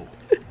 Oh,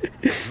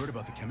 you heard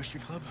about the chemistry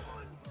club?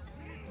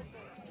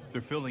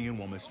 They're filling in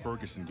while Miss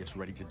Ferguson gets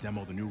ready to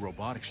demo the new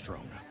robotics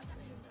drone.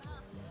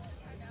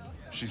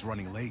 She's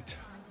running late.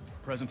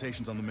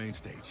 Presentation's on the main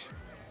stage.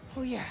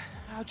 Oh yeah,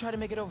 I'll try to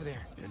make it over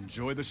there.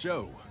 Enjoy the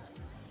show.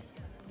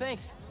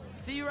 Thanks.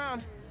 See you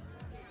around.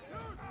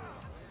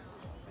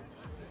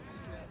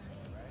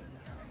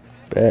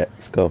 Bet.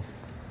 Let's go.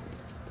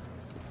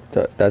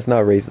 That's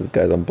not racist,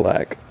 guys. I'm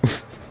black.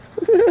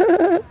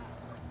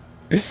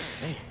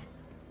 Hey.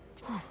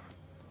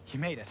 You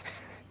made it.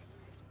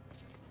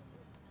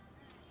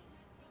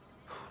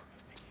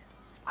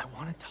 I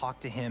want to talk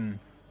to him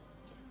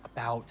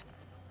about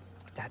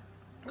that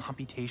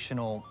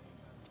computational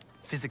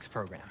physics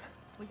program.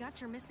 We got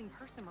your missing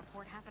person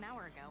report half an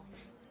hour ago.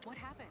 What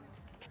happened?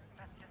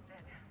 That's just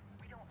it.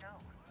 We don't know.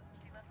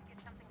 She left to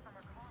get something from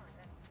her car and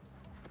then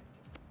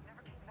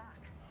never came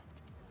back.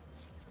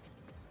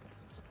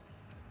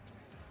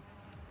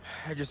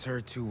 I just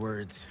heard 2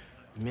 words.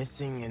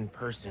 Missing in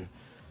person.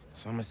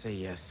 So I'm gonna say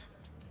yes.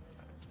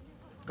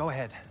 Go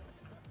ahead.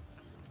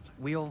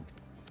 We'll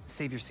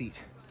save your seat.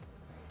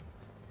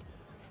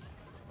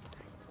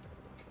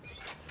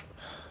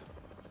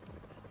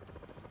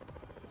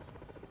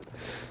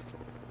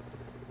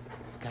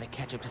 Gotta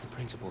catch up to the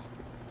principal.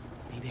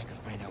 Maybe I can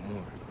find out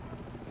more.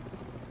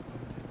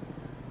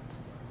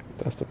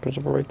 That's the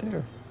principal right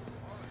there.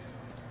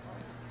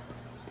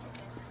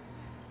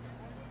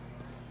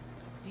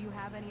 Do you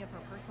have any of her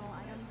personal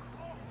items?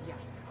 Yeah.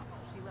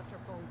 She left her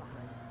phone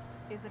behind.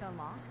 Is it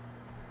unlocked?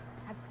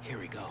 Here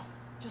we go.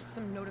 Just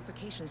some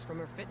notifications from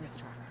her fitness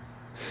tracker.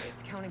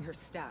 It's counting her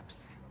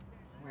steps,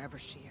 wherever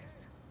she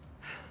is.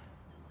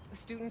 The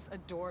students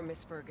adore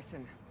Miss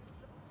Ferguson.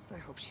 I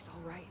hope she's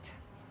all right.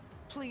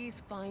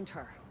 Please find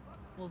her.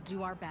 We'll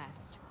do our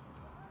best.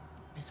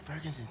 Miss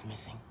Ferguson's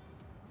missing.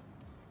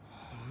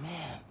 Oh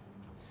man.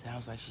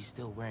 Sounds like she's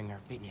still wearing her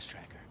fitness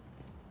tracker.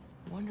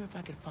 Wonder if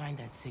I could find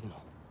that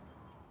signal.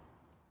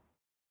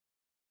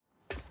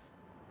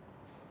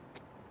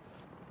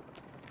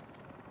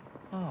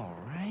 All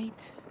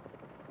right.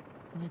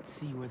 Let's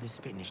see where this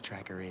fitness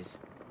tracker is.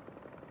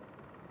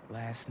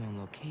 Last known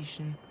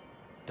location,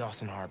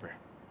 Dawson Harbor.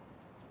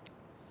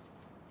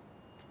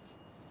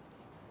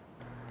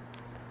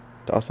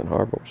 Dawson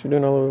Harbor. What's she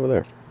doing all over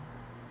there?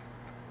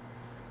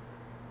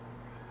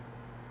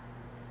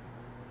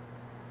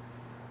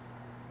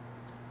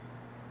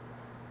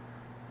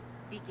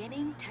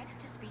 Beginning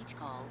text-to-speech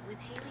call with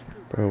Haley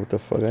Cooper. Bro, what the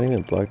fuck? I didn't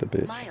even block the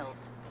bitch.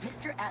 Miles,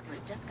 Mr.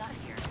 Atlas just got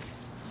here.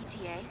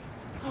 ETA?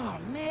 Oh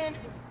man,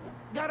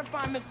 gotta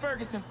find Miss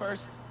Ferguson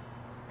first.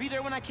 Be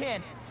there when I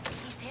can.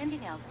 He's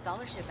handing out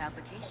scholarship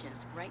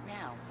applications right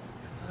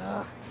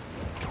now.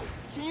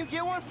 Can you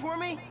get one for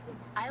me?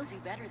 I'll do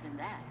better than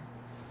that.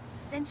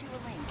 Sent you a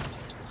link.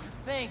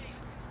 Thanks.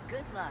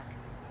 Good luck.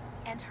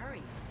 And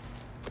hurry.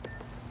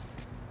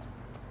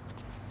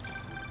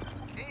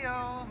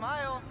 Heyo,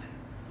 Miles.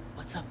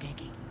 What's up,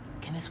 Genki?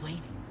 Can this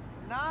wait?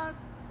 Not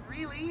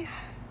really.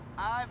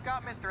 I've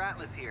got Mr.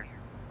 Atlas here.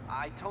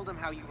 I told him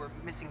how you were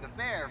missing the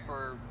fair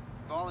for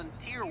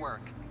volunteer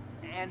work,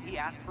 and he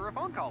asked for a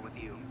phone call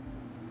with you.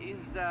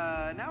 Is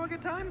now a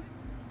good time?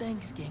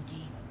 Thanks,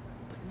 Genki.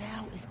 But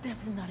now is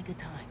definitely not a good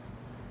time.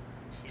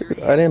 Dude,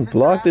 I didn't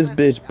block this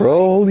bitch, bro.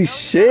 Holy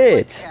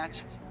shit.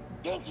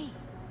 Genki!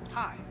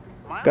 Hi.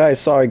 Guys,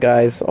 sorry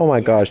guys. Oh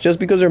my gosh. Just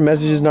because her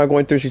message is not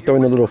going through, she's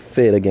throwing a little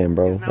fit again,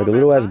 bro. Like a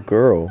little ass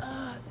girl.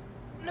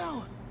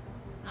 No.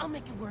 I'll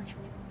make it work.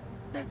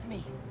 That's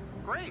me.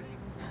 Great.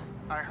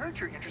 I heard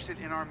you're interested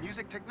in our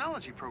music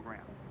technology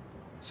program.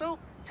 So,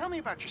 tell me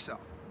about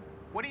yourself.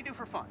 What do you do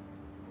for fun?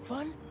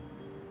 Fun?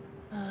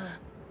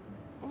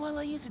 Well,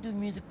 I used to do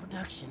music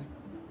production,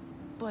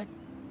 but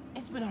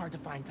it's been hard to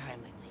find time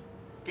lately.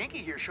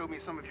 Genki here showed me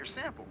some of your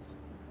samples.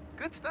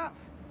 Good stuff.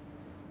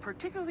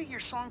 Particularly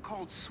your song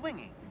called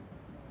Swinging.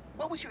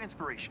 What was your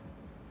inspiration?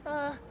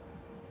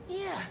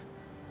 Yeah.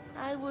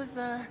 I was,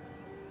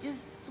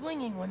 just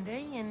swinging one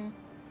day and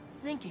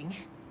thinking.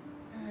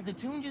 The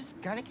tune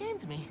just kinda came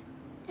to me.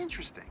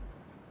 Interesting.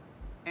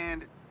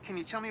 And can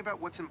you tell me about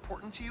what's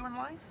important to you in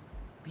life?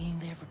 Being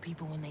there for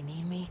people when they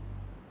need me.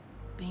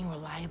 Being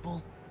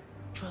reliable,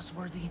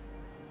 trustworthy,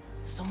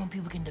 someone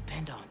people can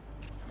depend on.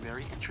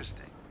 Very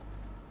interesting.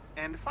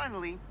 And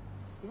finally,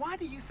 why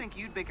do you think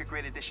you'd make a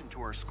great addition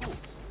to our school?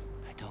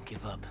 I don't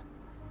give up.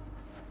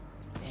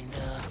 And,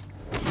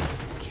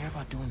 I care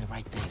about doing the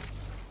right thing.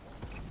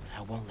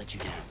 I won't let you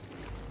down.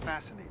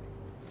 Fascinating.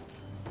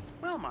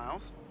 Well,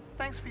 Miles,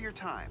 thanks for your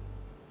time.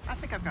 I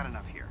think I've got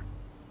enough here.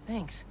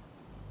 Thanks.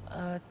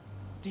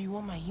 Do you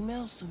want my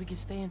email so we can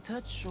stay in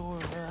touch, or,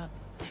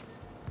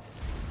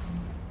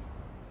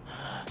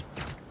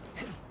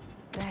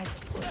 that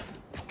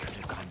could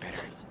have gone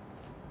better.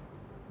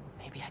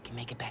 Maybe I can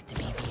make it back to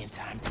BB in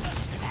time to meet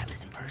Mr.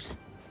 Atlas in person.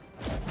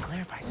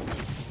 Clarify some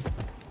things.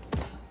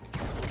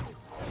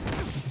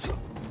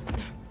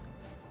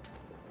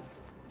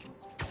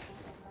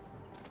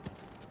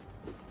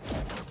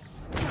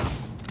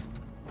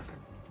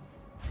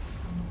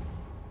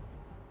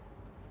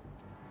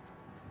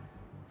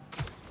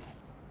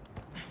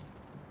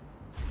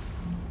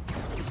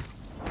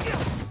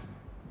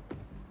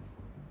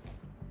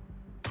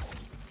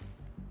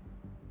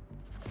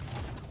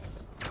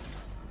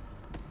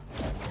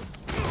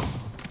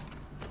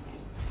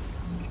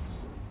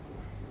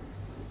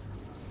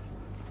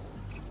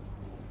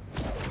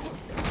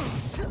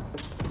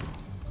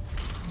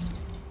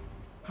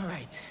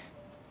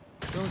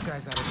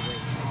 guys out of the way.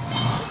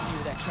 Let's see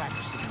who that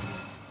tracker signal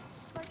is.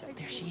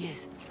 There she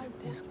is.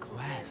 This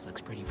glass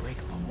looks pretty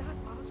breakable.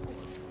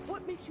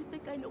 What makes you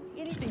think I know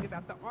anything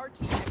about the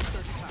RTX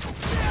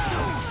 35?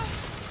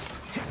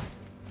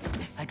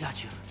 I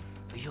got you.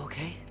 Are you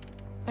okay?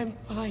 I'm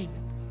fine.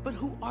 But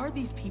who are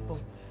these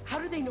people? How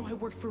do they know I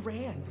work for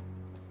Rand?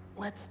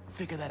 Let's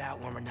figure that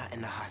out when we're not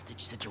in a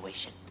hostage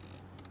situation.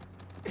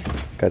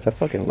 Guys, I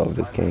fucking love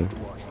this game.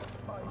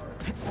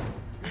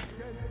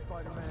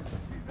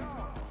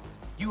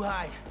 You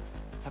hide.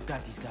 I've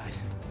got these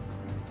guys.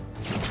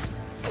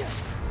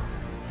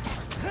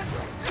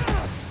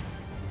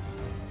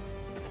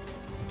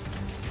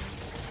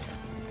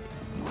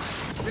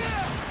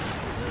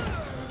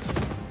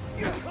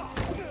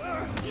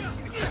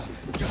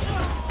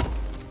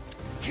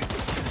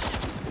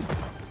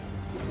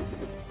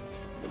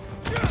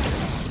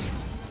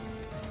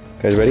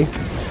 Guys ready?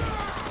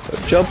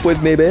 Jump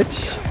with me,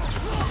 bitch.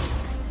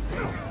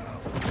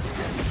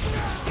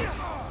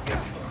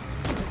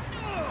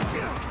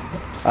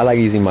 I like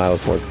using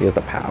Miles more because he has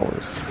the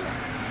powers.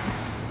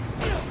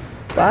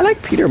 But I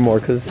like Peter more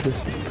because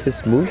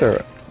his moves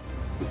are...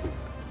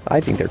 I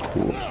think they're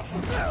cool.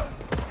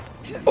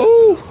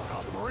 Oh!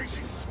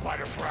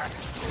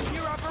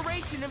 Your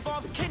operation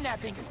involves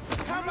kidnapping.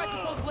 How am I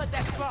supposed to let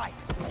that slide?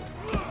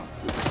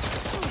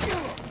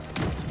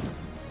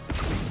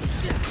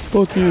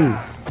 Fuck you.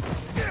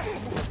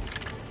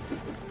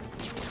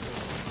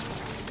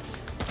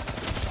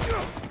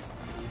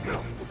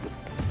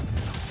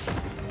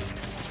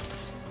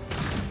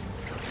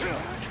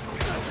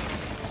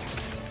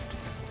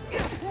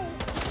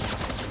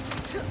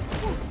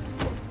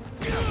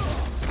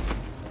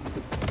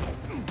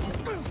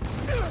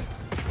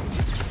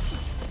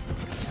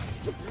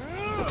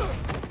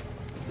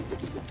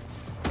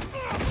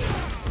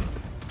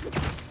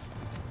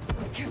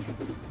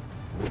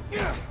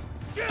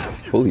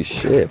 Holy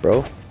shit,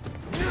 bro.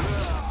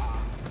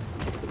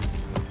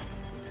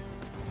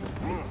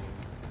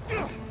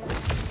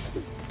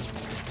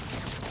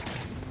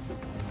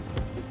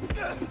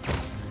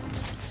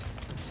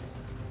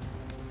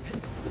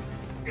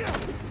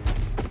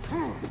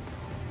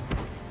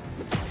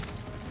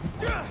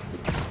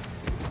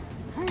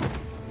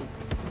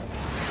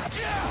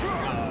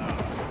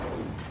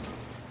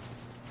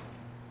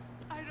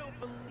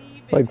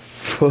 Like,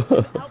 fuck.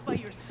 Out by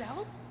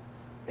yourself?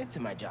 It's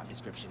in my job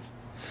description.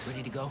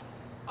 Ready to go?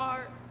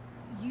 Are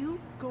you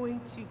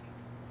going to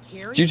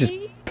carry Did you just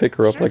me? pick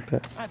her up like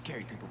that? I've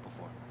carried people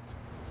before.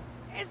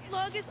 As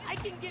long as I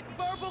can get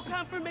verbal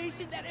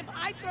confirmation that if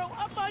I throw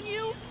up on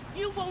you,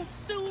 you won't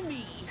sue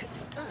me.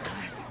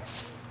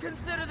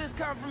 Consider this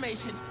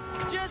confirmation.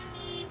 Just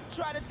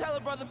try to tell her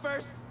brother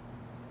first.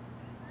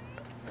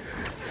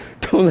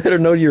 Don't let her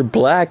know you're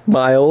black,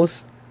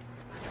 Miles.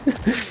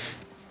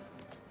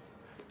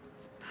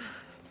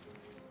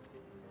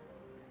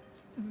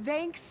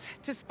 Thanks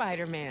to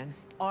Spider-Man,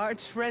 our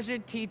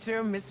treasured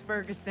teacher, Miss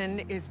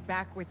Ferguson, is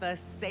back with us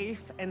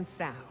safe and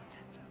sound.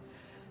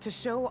 To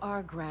show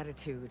our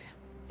gratitude,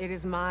 it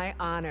is my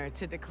honor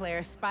to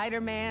declare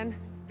Spider-Man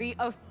the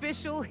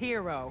official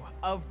hero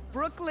of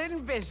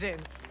Brooklyn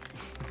Visions.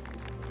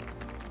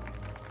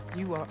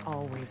 You are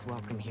always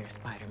welcome here,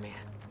 Spider-Man.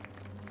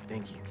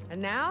 Thank you.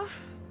 And now,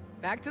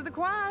 back to the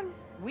quad.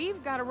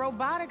 We've got a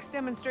robotics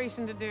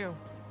demonstration to do.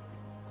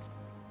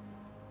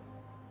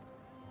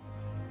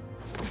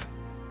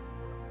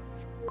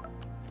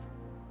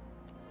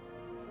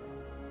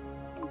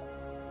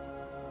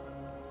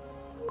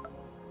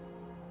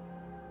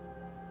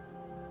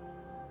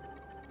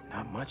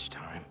 Not much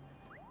time.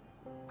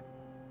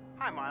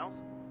 Hi,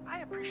 Miles. I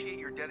appreciate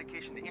your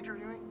dedication to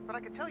interviewing, but I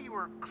could tell you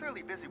were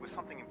clearly busy with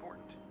something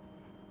important.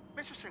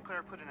 Mr.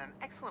 Sinclair put in an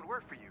excellent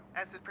word for you,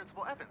 as did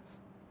Principal Evans.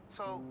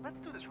 So let's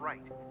do this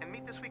right and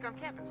meet this week on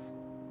campus,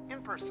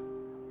 in person.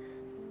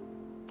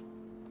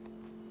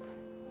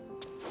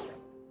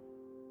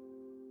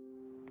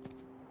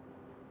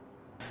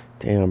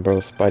 Damn, bro,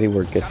 Spidey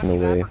work gets in the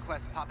way.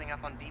 Requests popping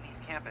up on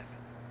BB's campus.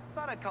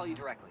 Thought I'd call you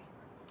directly.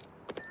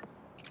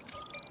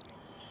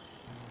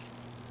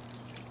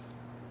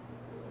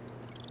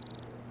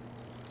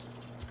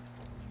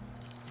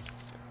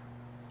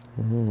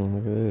 Look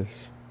at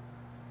this.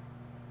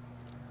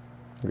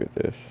 Look at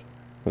this.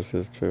 What's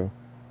this too?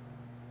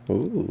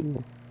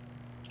 Ooh.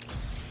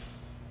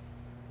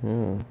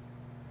 Yeah.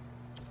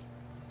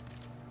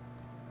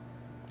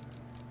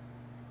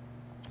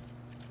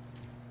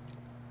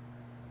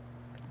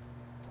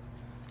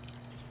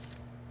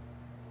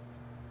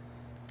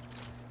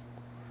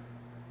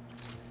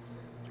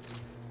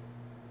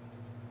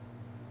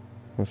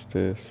 What's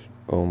this?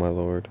 Oh my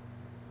lord.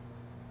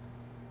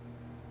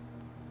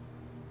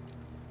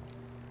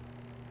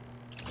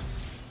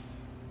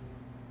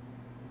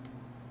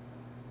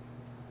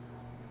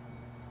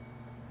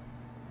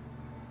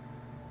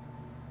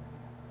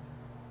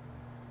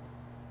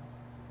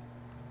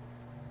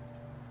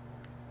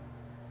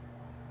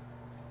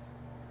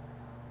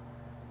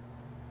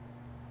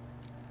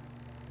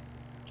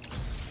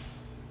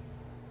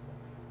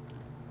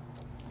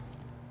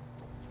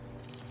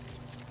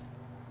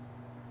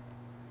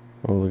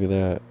 Oh, look at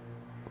that.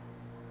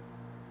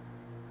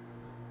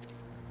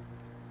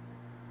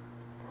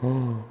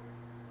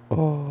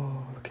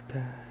 Oh, look at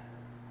that.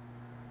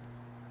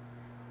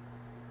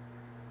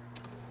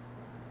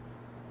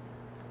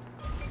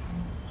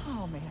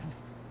 Oh man,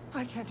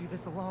 I can't do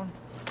this alone.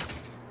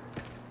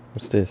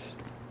 What's this?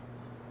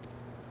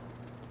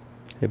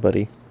 Hey,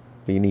 buddy.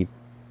 What do you need?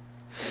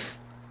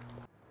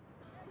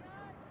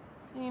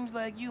 Seems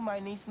like you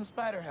might need some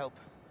spider help.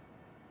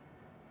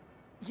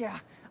 Yeah,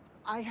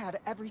 I had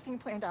everything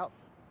planned out.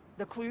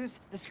 The clues,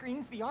 the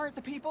screens, the art,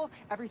 the people,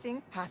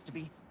 everything has to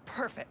be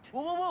perfect.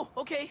 Whoa, whoa, whoa.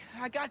 Okay,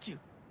 I got you.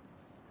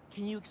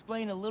 Can you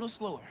explain a little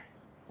slower?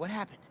 What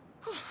happened?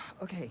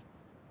 Okay.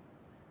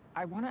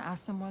 I want to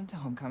ask someone to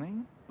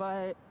homecoming,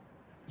 but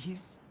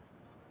he's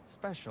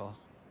special.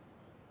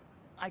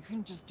 I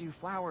couldn't just do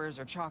flowers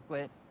or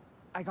chocolate.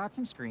 I got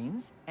some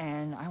screens,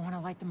 and I want to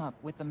light them up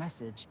with the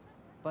message.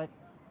 But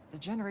the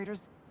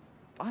generator's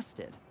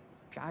busted.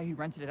 Guy who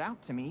rented it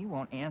out to me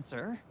won't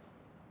answer.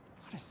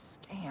 What a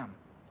scam.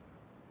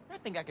 I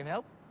think I can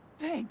help.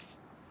 Thanks.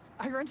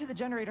 I rented the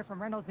generator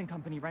from Reynolds and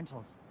Company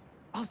Rentals.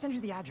 I'll send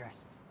you the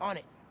address. On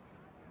it.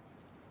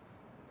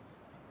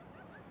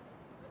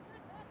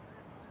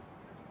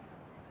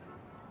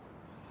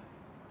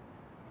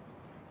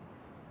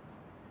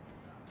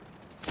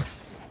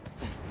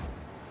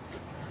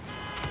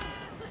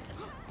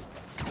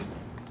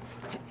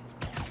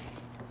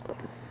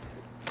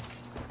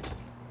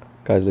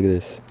 Guys, look at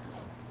this.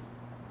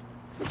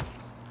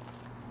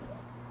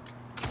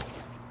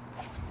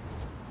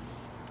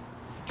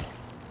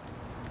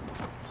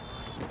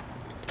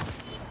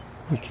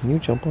 Wait, can you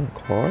jump on a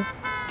car?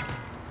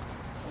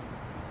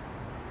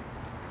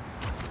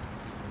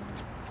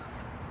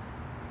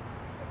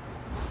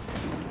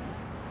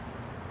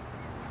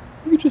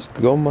 You could just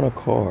go on a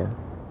car.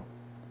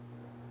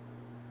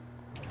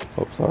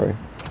 Oh, sorry.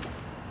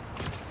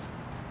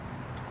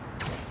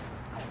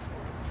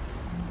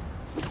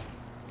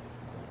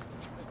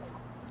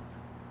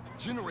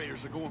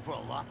 Generators are going for a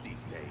lot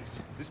these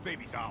days. This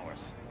baby's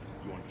ours.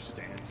 You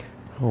understand?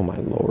 Oh my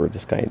lord,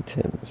 this guy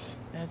intends.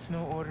 That's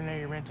no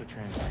ordinary rental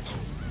transaction.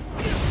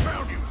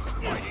 Found you,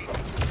 Spidey!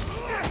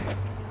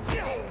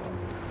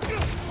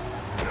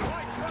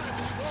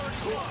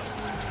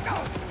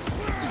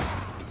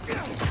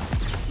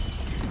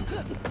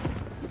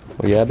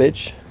 Oh yeah,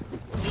 bitch.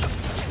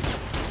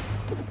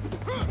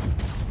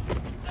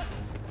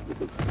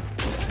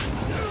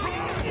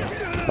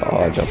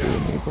 Oh, jump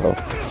with me, bro.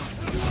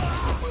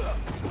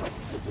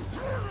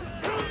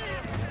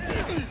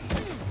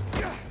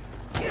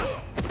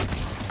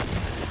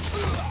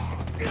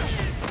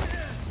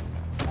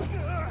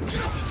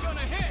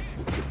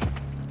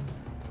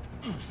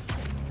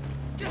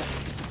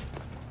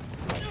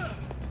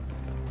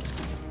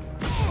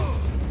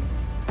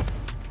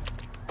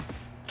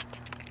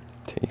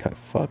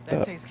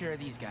 That takes care of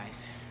these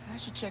guys. I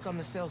should check on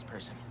the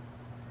salesperson.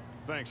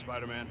 Thanks,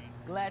 Spider-Man.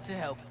 Glad to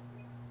help.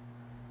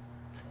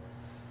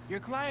 Your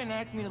client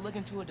asked me to look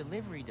into a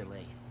delivery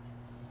delay.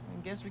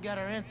 I guess we got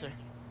our answer.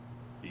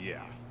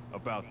 Yeah,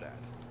 about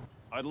that.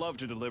 I'd love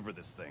to deliver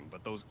this thing,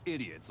 but those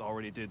idiots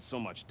already did so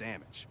much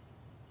damage.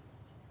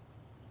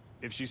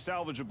 If she's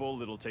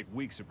salvageable, it'll take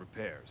weeks of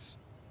repairs.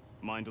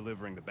 Mind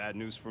delivering the bad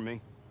news for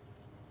me?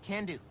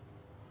 Can do.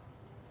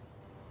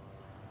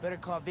 Better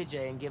call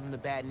Vijay and give him the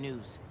bad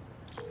news.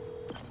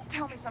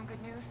 Tell me some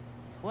good news.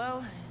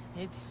 Well,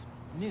 it's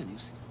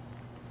news.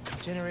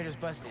 Generator's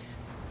busted.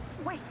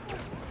 Wait!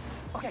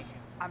 Okay,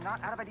 I'm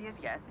not out of ideas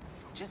yet.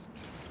 Just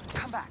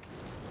come back.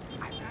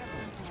 I've got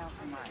something else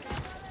in mind.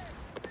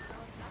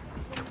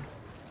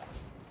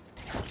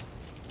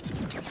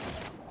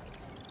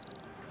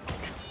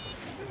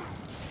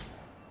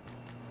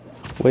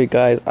 Wait,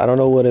 guys, I don't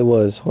know what it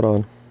was. Hold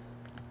on.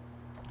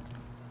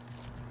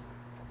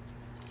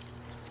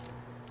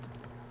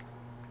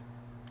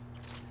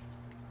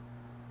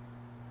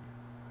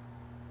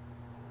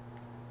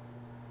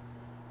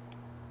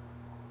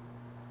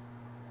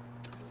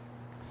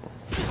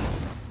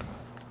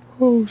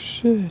 Oh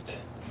shit.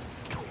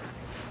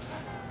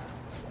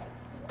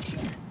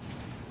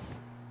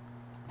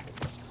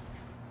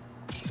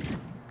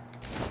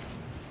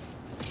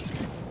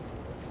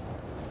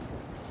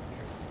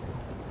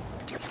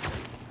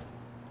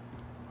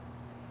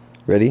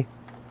 Ready?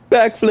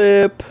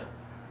 Backflip!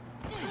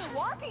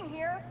 Walking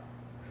here?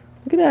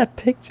 Look at that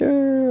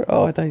picture.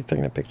 Oh, I thought he was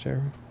taking a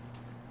picture.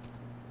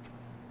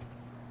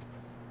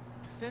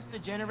 Since the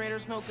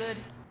generator's no good,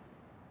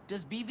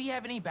 does BV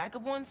have any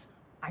backup ones?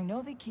 I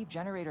know they keep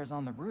generators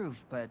on the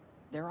roof, but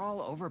they're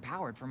all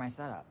overpowered for my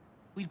setup.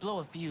 We'd blow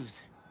a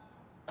fuse.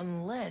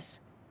 Unless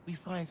we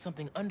find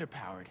something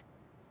underpowered.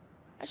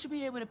 I should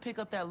be able to pick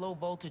up that low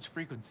voltage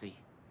frequency.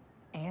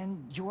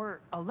 And your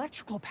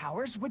electrical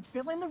powers would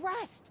fill in the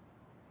rest.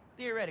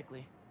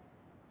 Theoretically.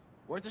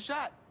 Worth a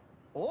shot.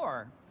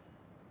 Or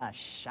a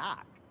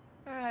shock.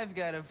 I've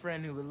got a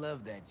friend who would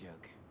love that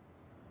joke.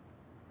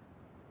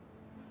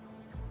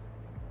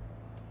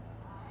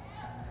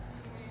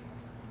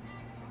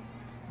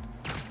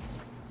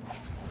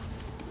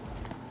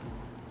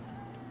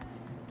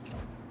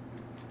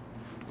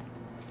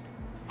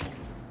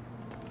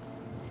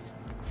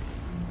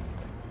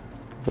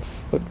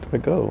 Where do I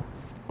go?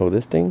 Oh,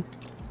 this thing?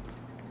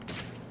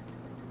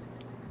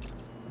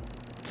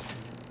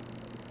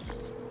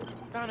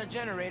 Found a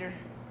generator,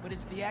 but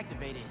it's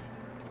deactivated.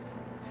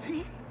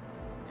 See?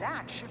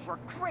 That should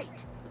work great.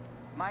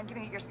 Mind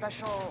giving it your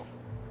special...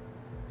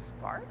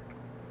 spark?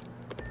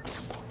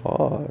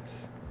 Pause.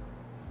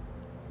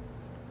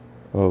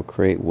 Oh,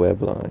 create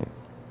web line.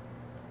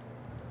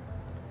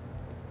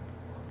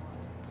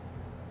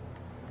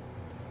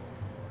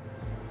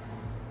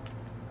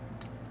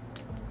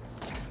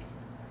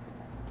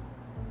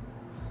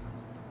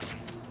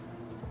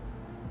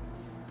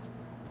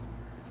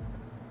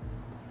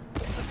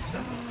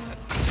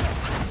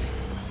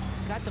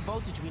 Got the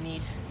voltage we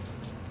need.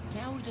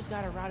 Now we just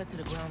gotta route it to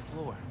the ground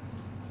floor.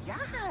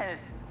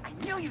 Yes! I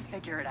knew you'd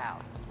figure it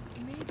out.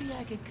 Maybe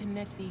I could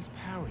connect these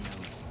power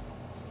nodes.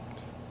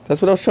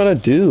 That's what I was trying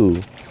to do.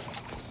 The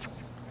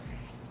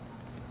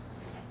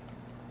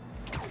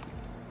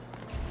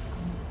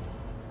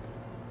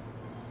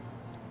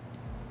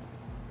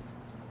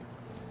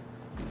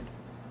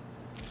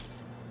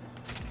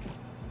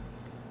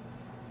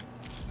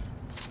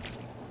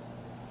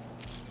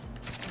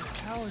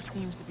power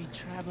seems to be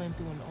traveling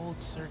through an old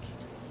circuit.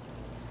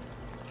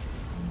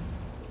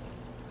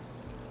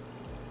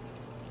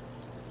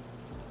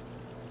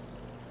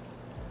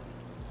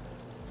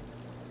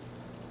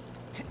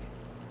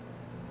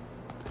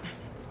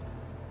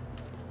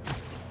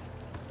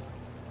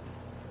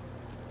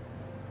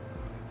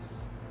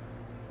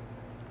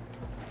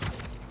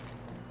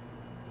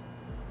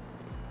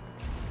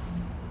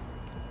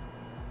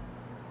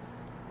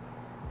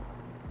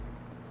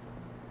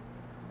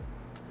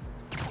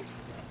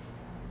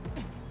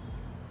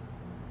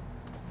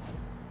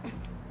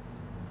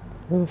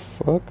 Oh,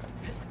 fuck.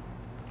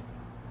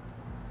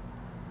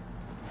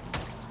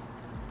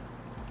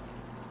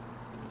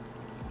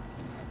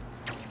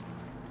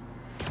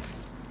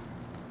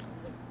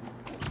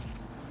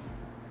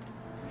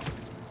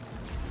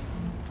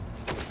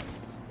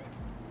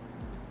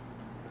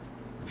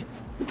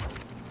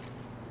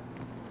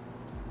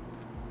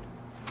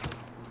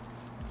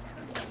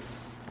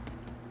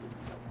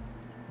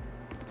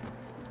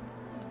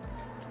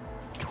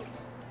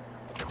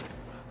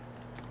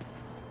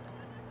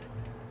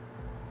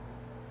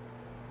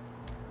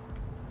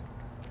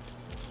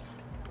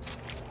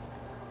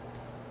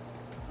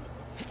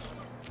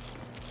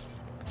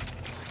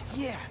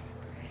 Yeah.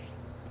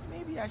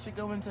 Maybe I should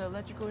go into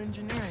electrical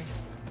engineering.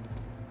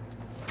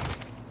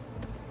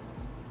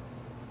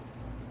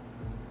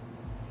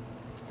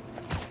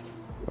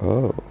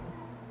 Oh.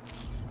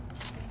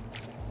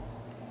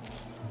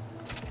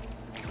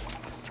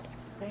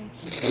 Thank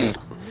you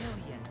a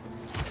million.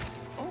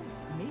 Oh,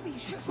 maybe you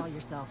should call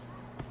yourself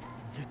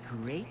the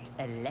Great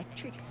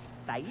Electric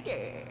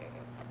Spider.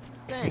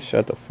 Thanks.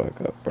 Shut the fuck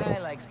up, bro. I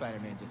like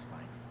Spider-Man just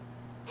fine.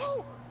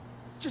 Oh!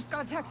 Just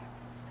got a text.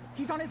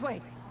 He's on his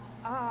way.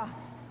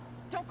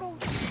 Don't go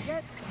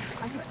yet.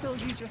 I could still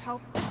use your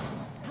help.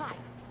 Hi.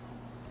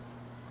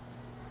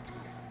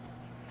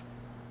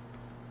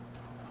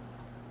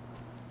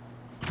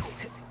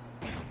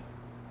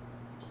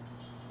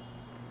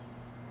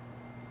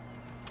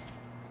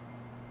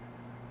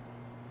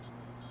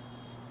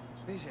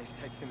 Vijay's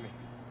texting me.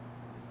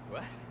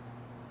 What?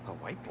 A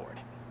whiteboard?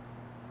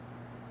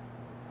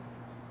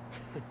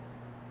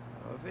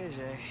 Oh,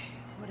 Vijay,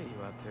 what are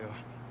you up to?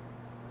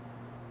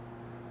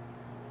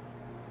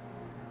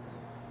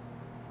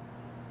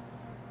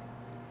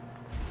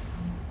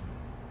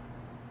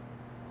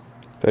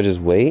 Do I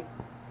just wait?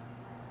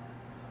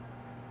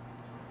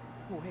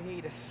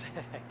 Wait a sec.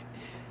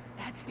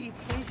 That's the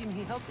equation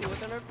he helped me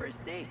with on our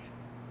first date.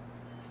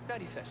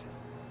 Study session.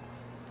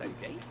 Study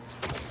date?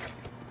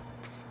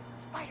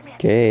 Spider-Man.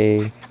 Okay.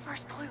 That's the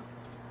first clue.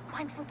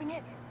 Mind flipping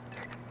it?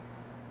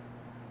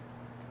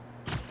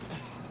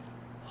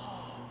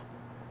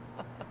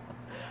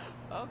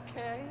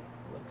 Okay.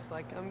 Looks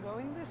like I'm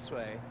going this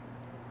way.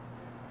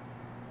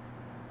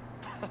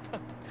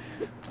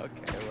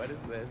 Okay, what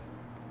is this?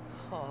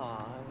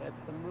 Aw,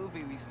 that's the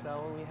movie we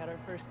saw when we had our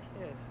first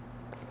kiss.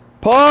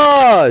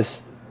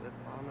 Pause! This is lip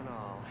balm and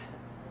all.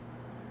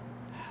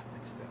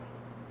 But still,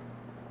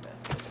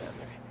 best kiss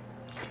ever.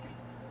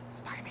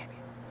 Spider-Man,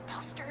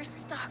 poster is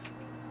stuck.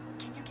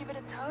 Can you give it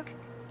a tug?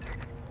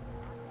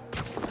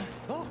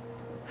 Oh!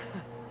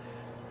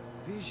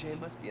 Vijay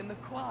must be in the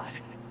quad.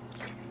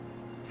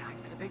 Time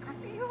for the big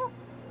reveal.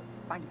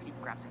 Find a seat,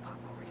 grab some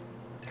popcorn.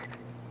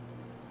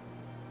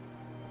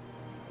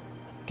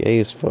 Gay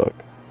as fuck.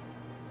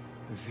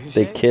 Vijay?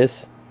 They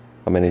kiss.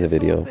 I'm ending the This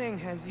video whole thing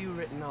has you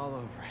written all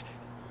over it.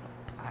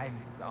 I've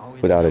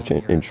always without known an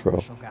you're a intro.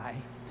 special guy.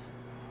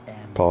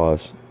 And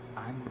Pause.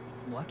 I'm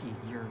lucky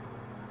you're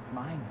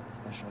my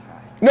special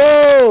guy.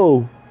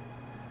 No!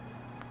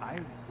 I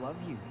love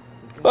you.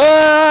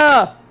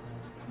 Ah!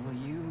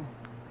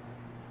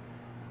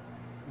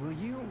 Will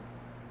you...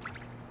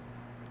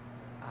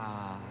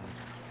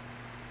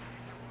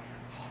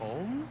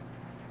 Home?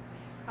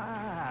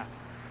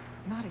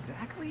 Not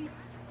exactly.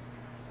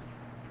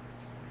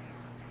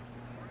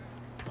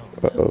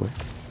 Uh-oh.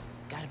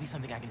 Gotta be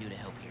something I can do to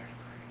help here.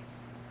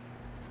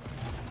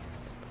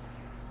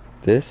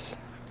 This?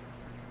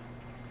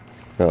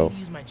 No.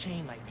 Use my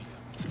chain lightning.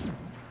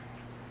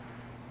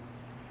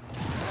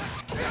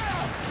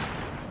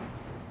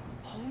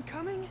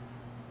 Homecoming?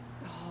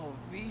 Oh,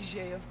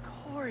 VJ, of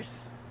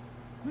course.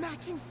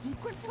 Matching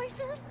sequin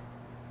placers?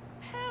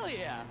 Hell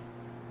yeah.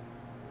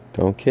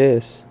 Don't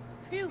kiss.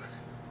 Phew,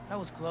 that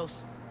was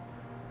close.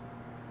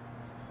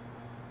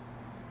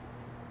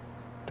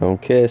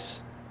 Don't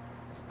kiss.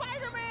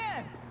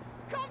 Spider-Man!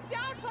 Come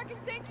down so I can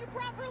thank you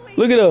properly!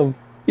 Look at him.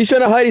 He's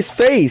trying to hide his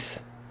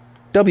face.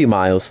 W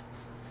Miles.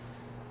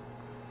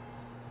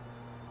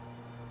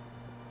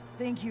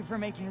 Thank you for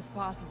making this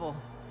possible.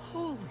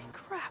 Holy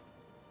crap.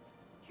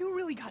 You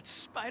really got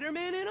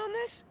Spider-Man in on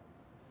this?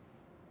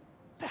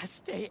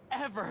 Best day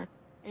ever.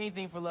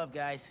 Anything for love,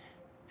 guys.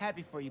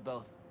 Happy for you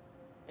both.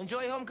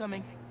 Enjoy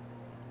homecoming.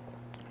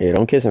 Hey,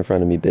 don't kiss in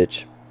front of me,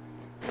 bitch.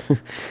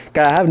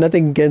 God, I have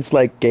nothing against,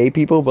 like, gay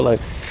people, but, like...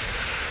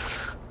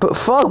 But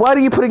fuck, why are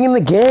you putting in the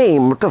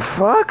game? What the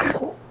fuck?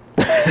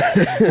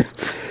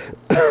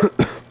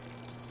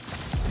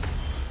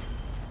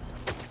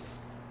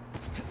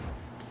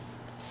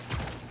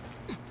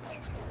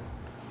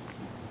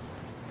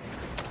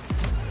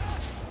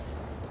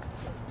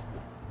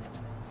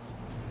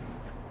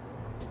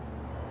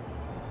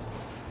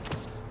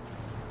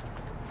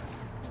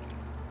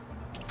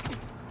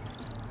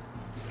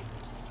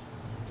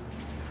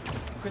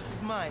 Chris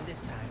is mine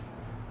this time.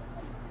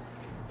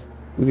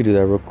 We could do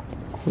that real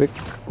quick,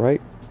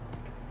 right?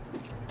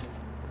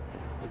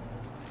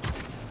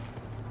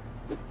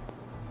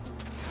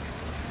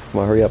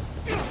 Come on, hurry up.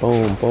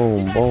 Boom,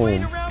 boom,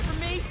 boom.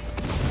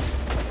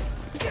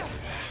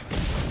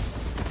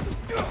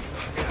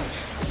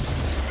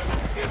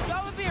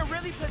 Y'all are being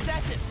really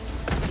possessive.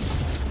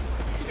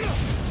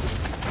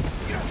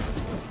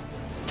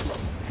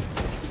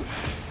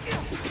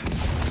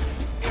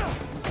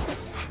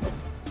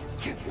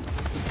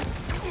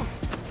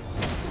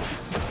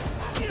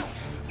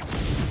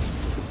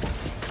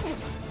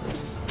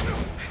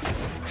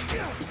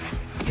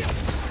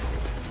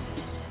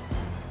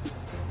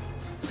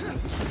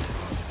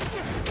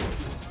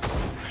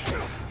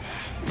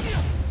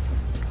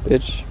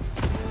 Bitch.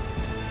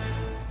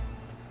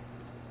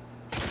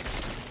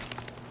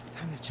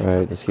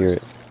 Alright, let's hear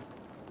it.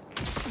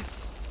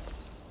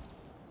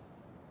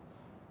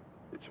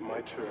 It's my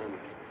turn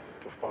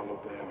to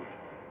follow them.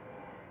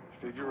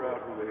 Figure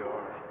out who they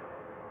are.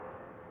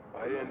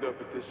 I end up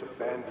at this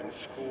abandoned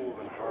school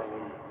in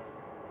Harlem.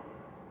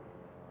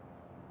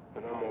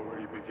 And I'm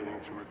already beginning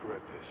to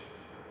regret this.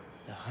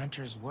 The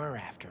hunters were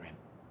after him.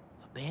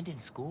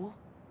 Abandoned school?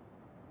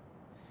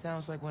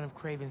 Sounds like one of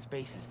Kraven's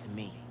bases to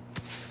me.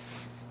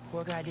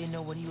 Poor guy didn't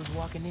know what he was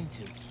walking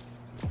into.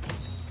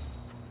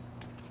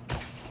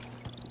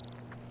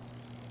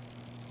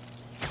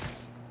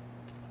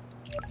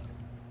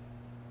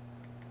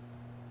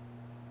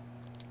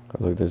 Oh,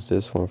 look, there's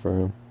this one for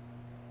him.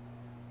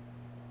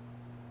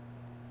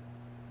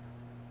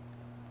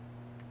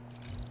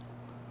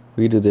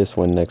 We do this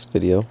one next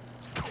video.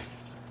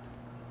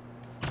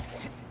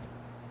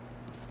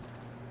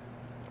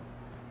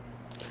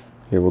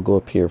 Here, we'll go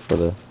up here for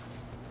the...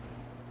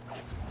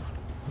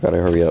 Gotta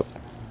hurry up.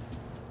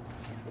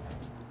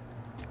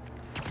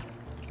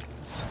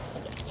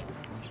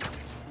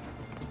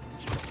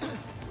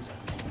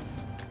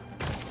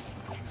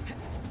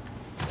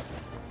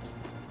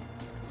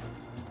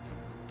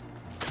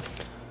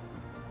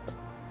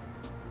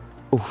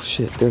 Oh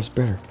shit, there's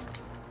better.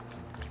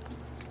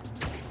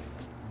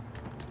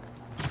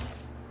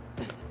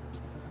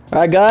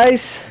 Alright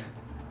guys,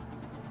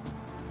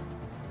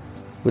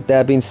 with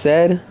that being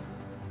said,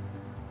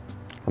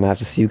 I'm gonna have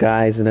to see you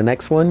guys in the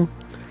next one.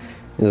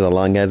 This is a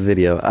long ass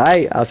video.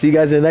 Alright, I'll see you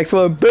guys in the next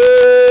one. Peace!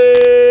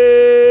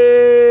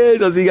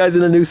 I'll see you guys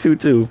in the new suit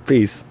too.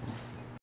 Peace.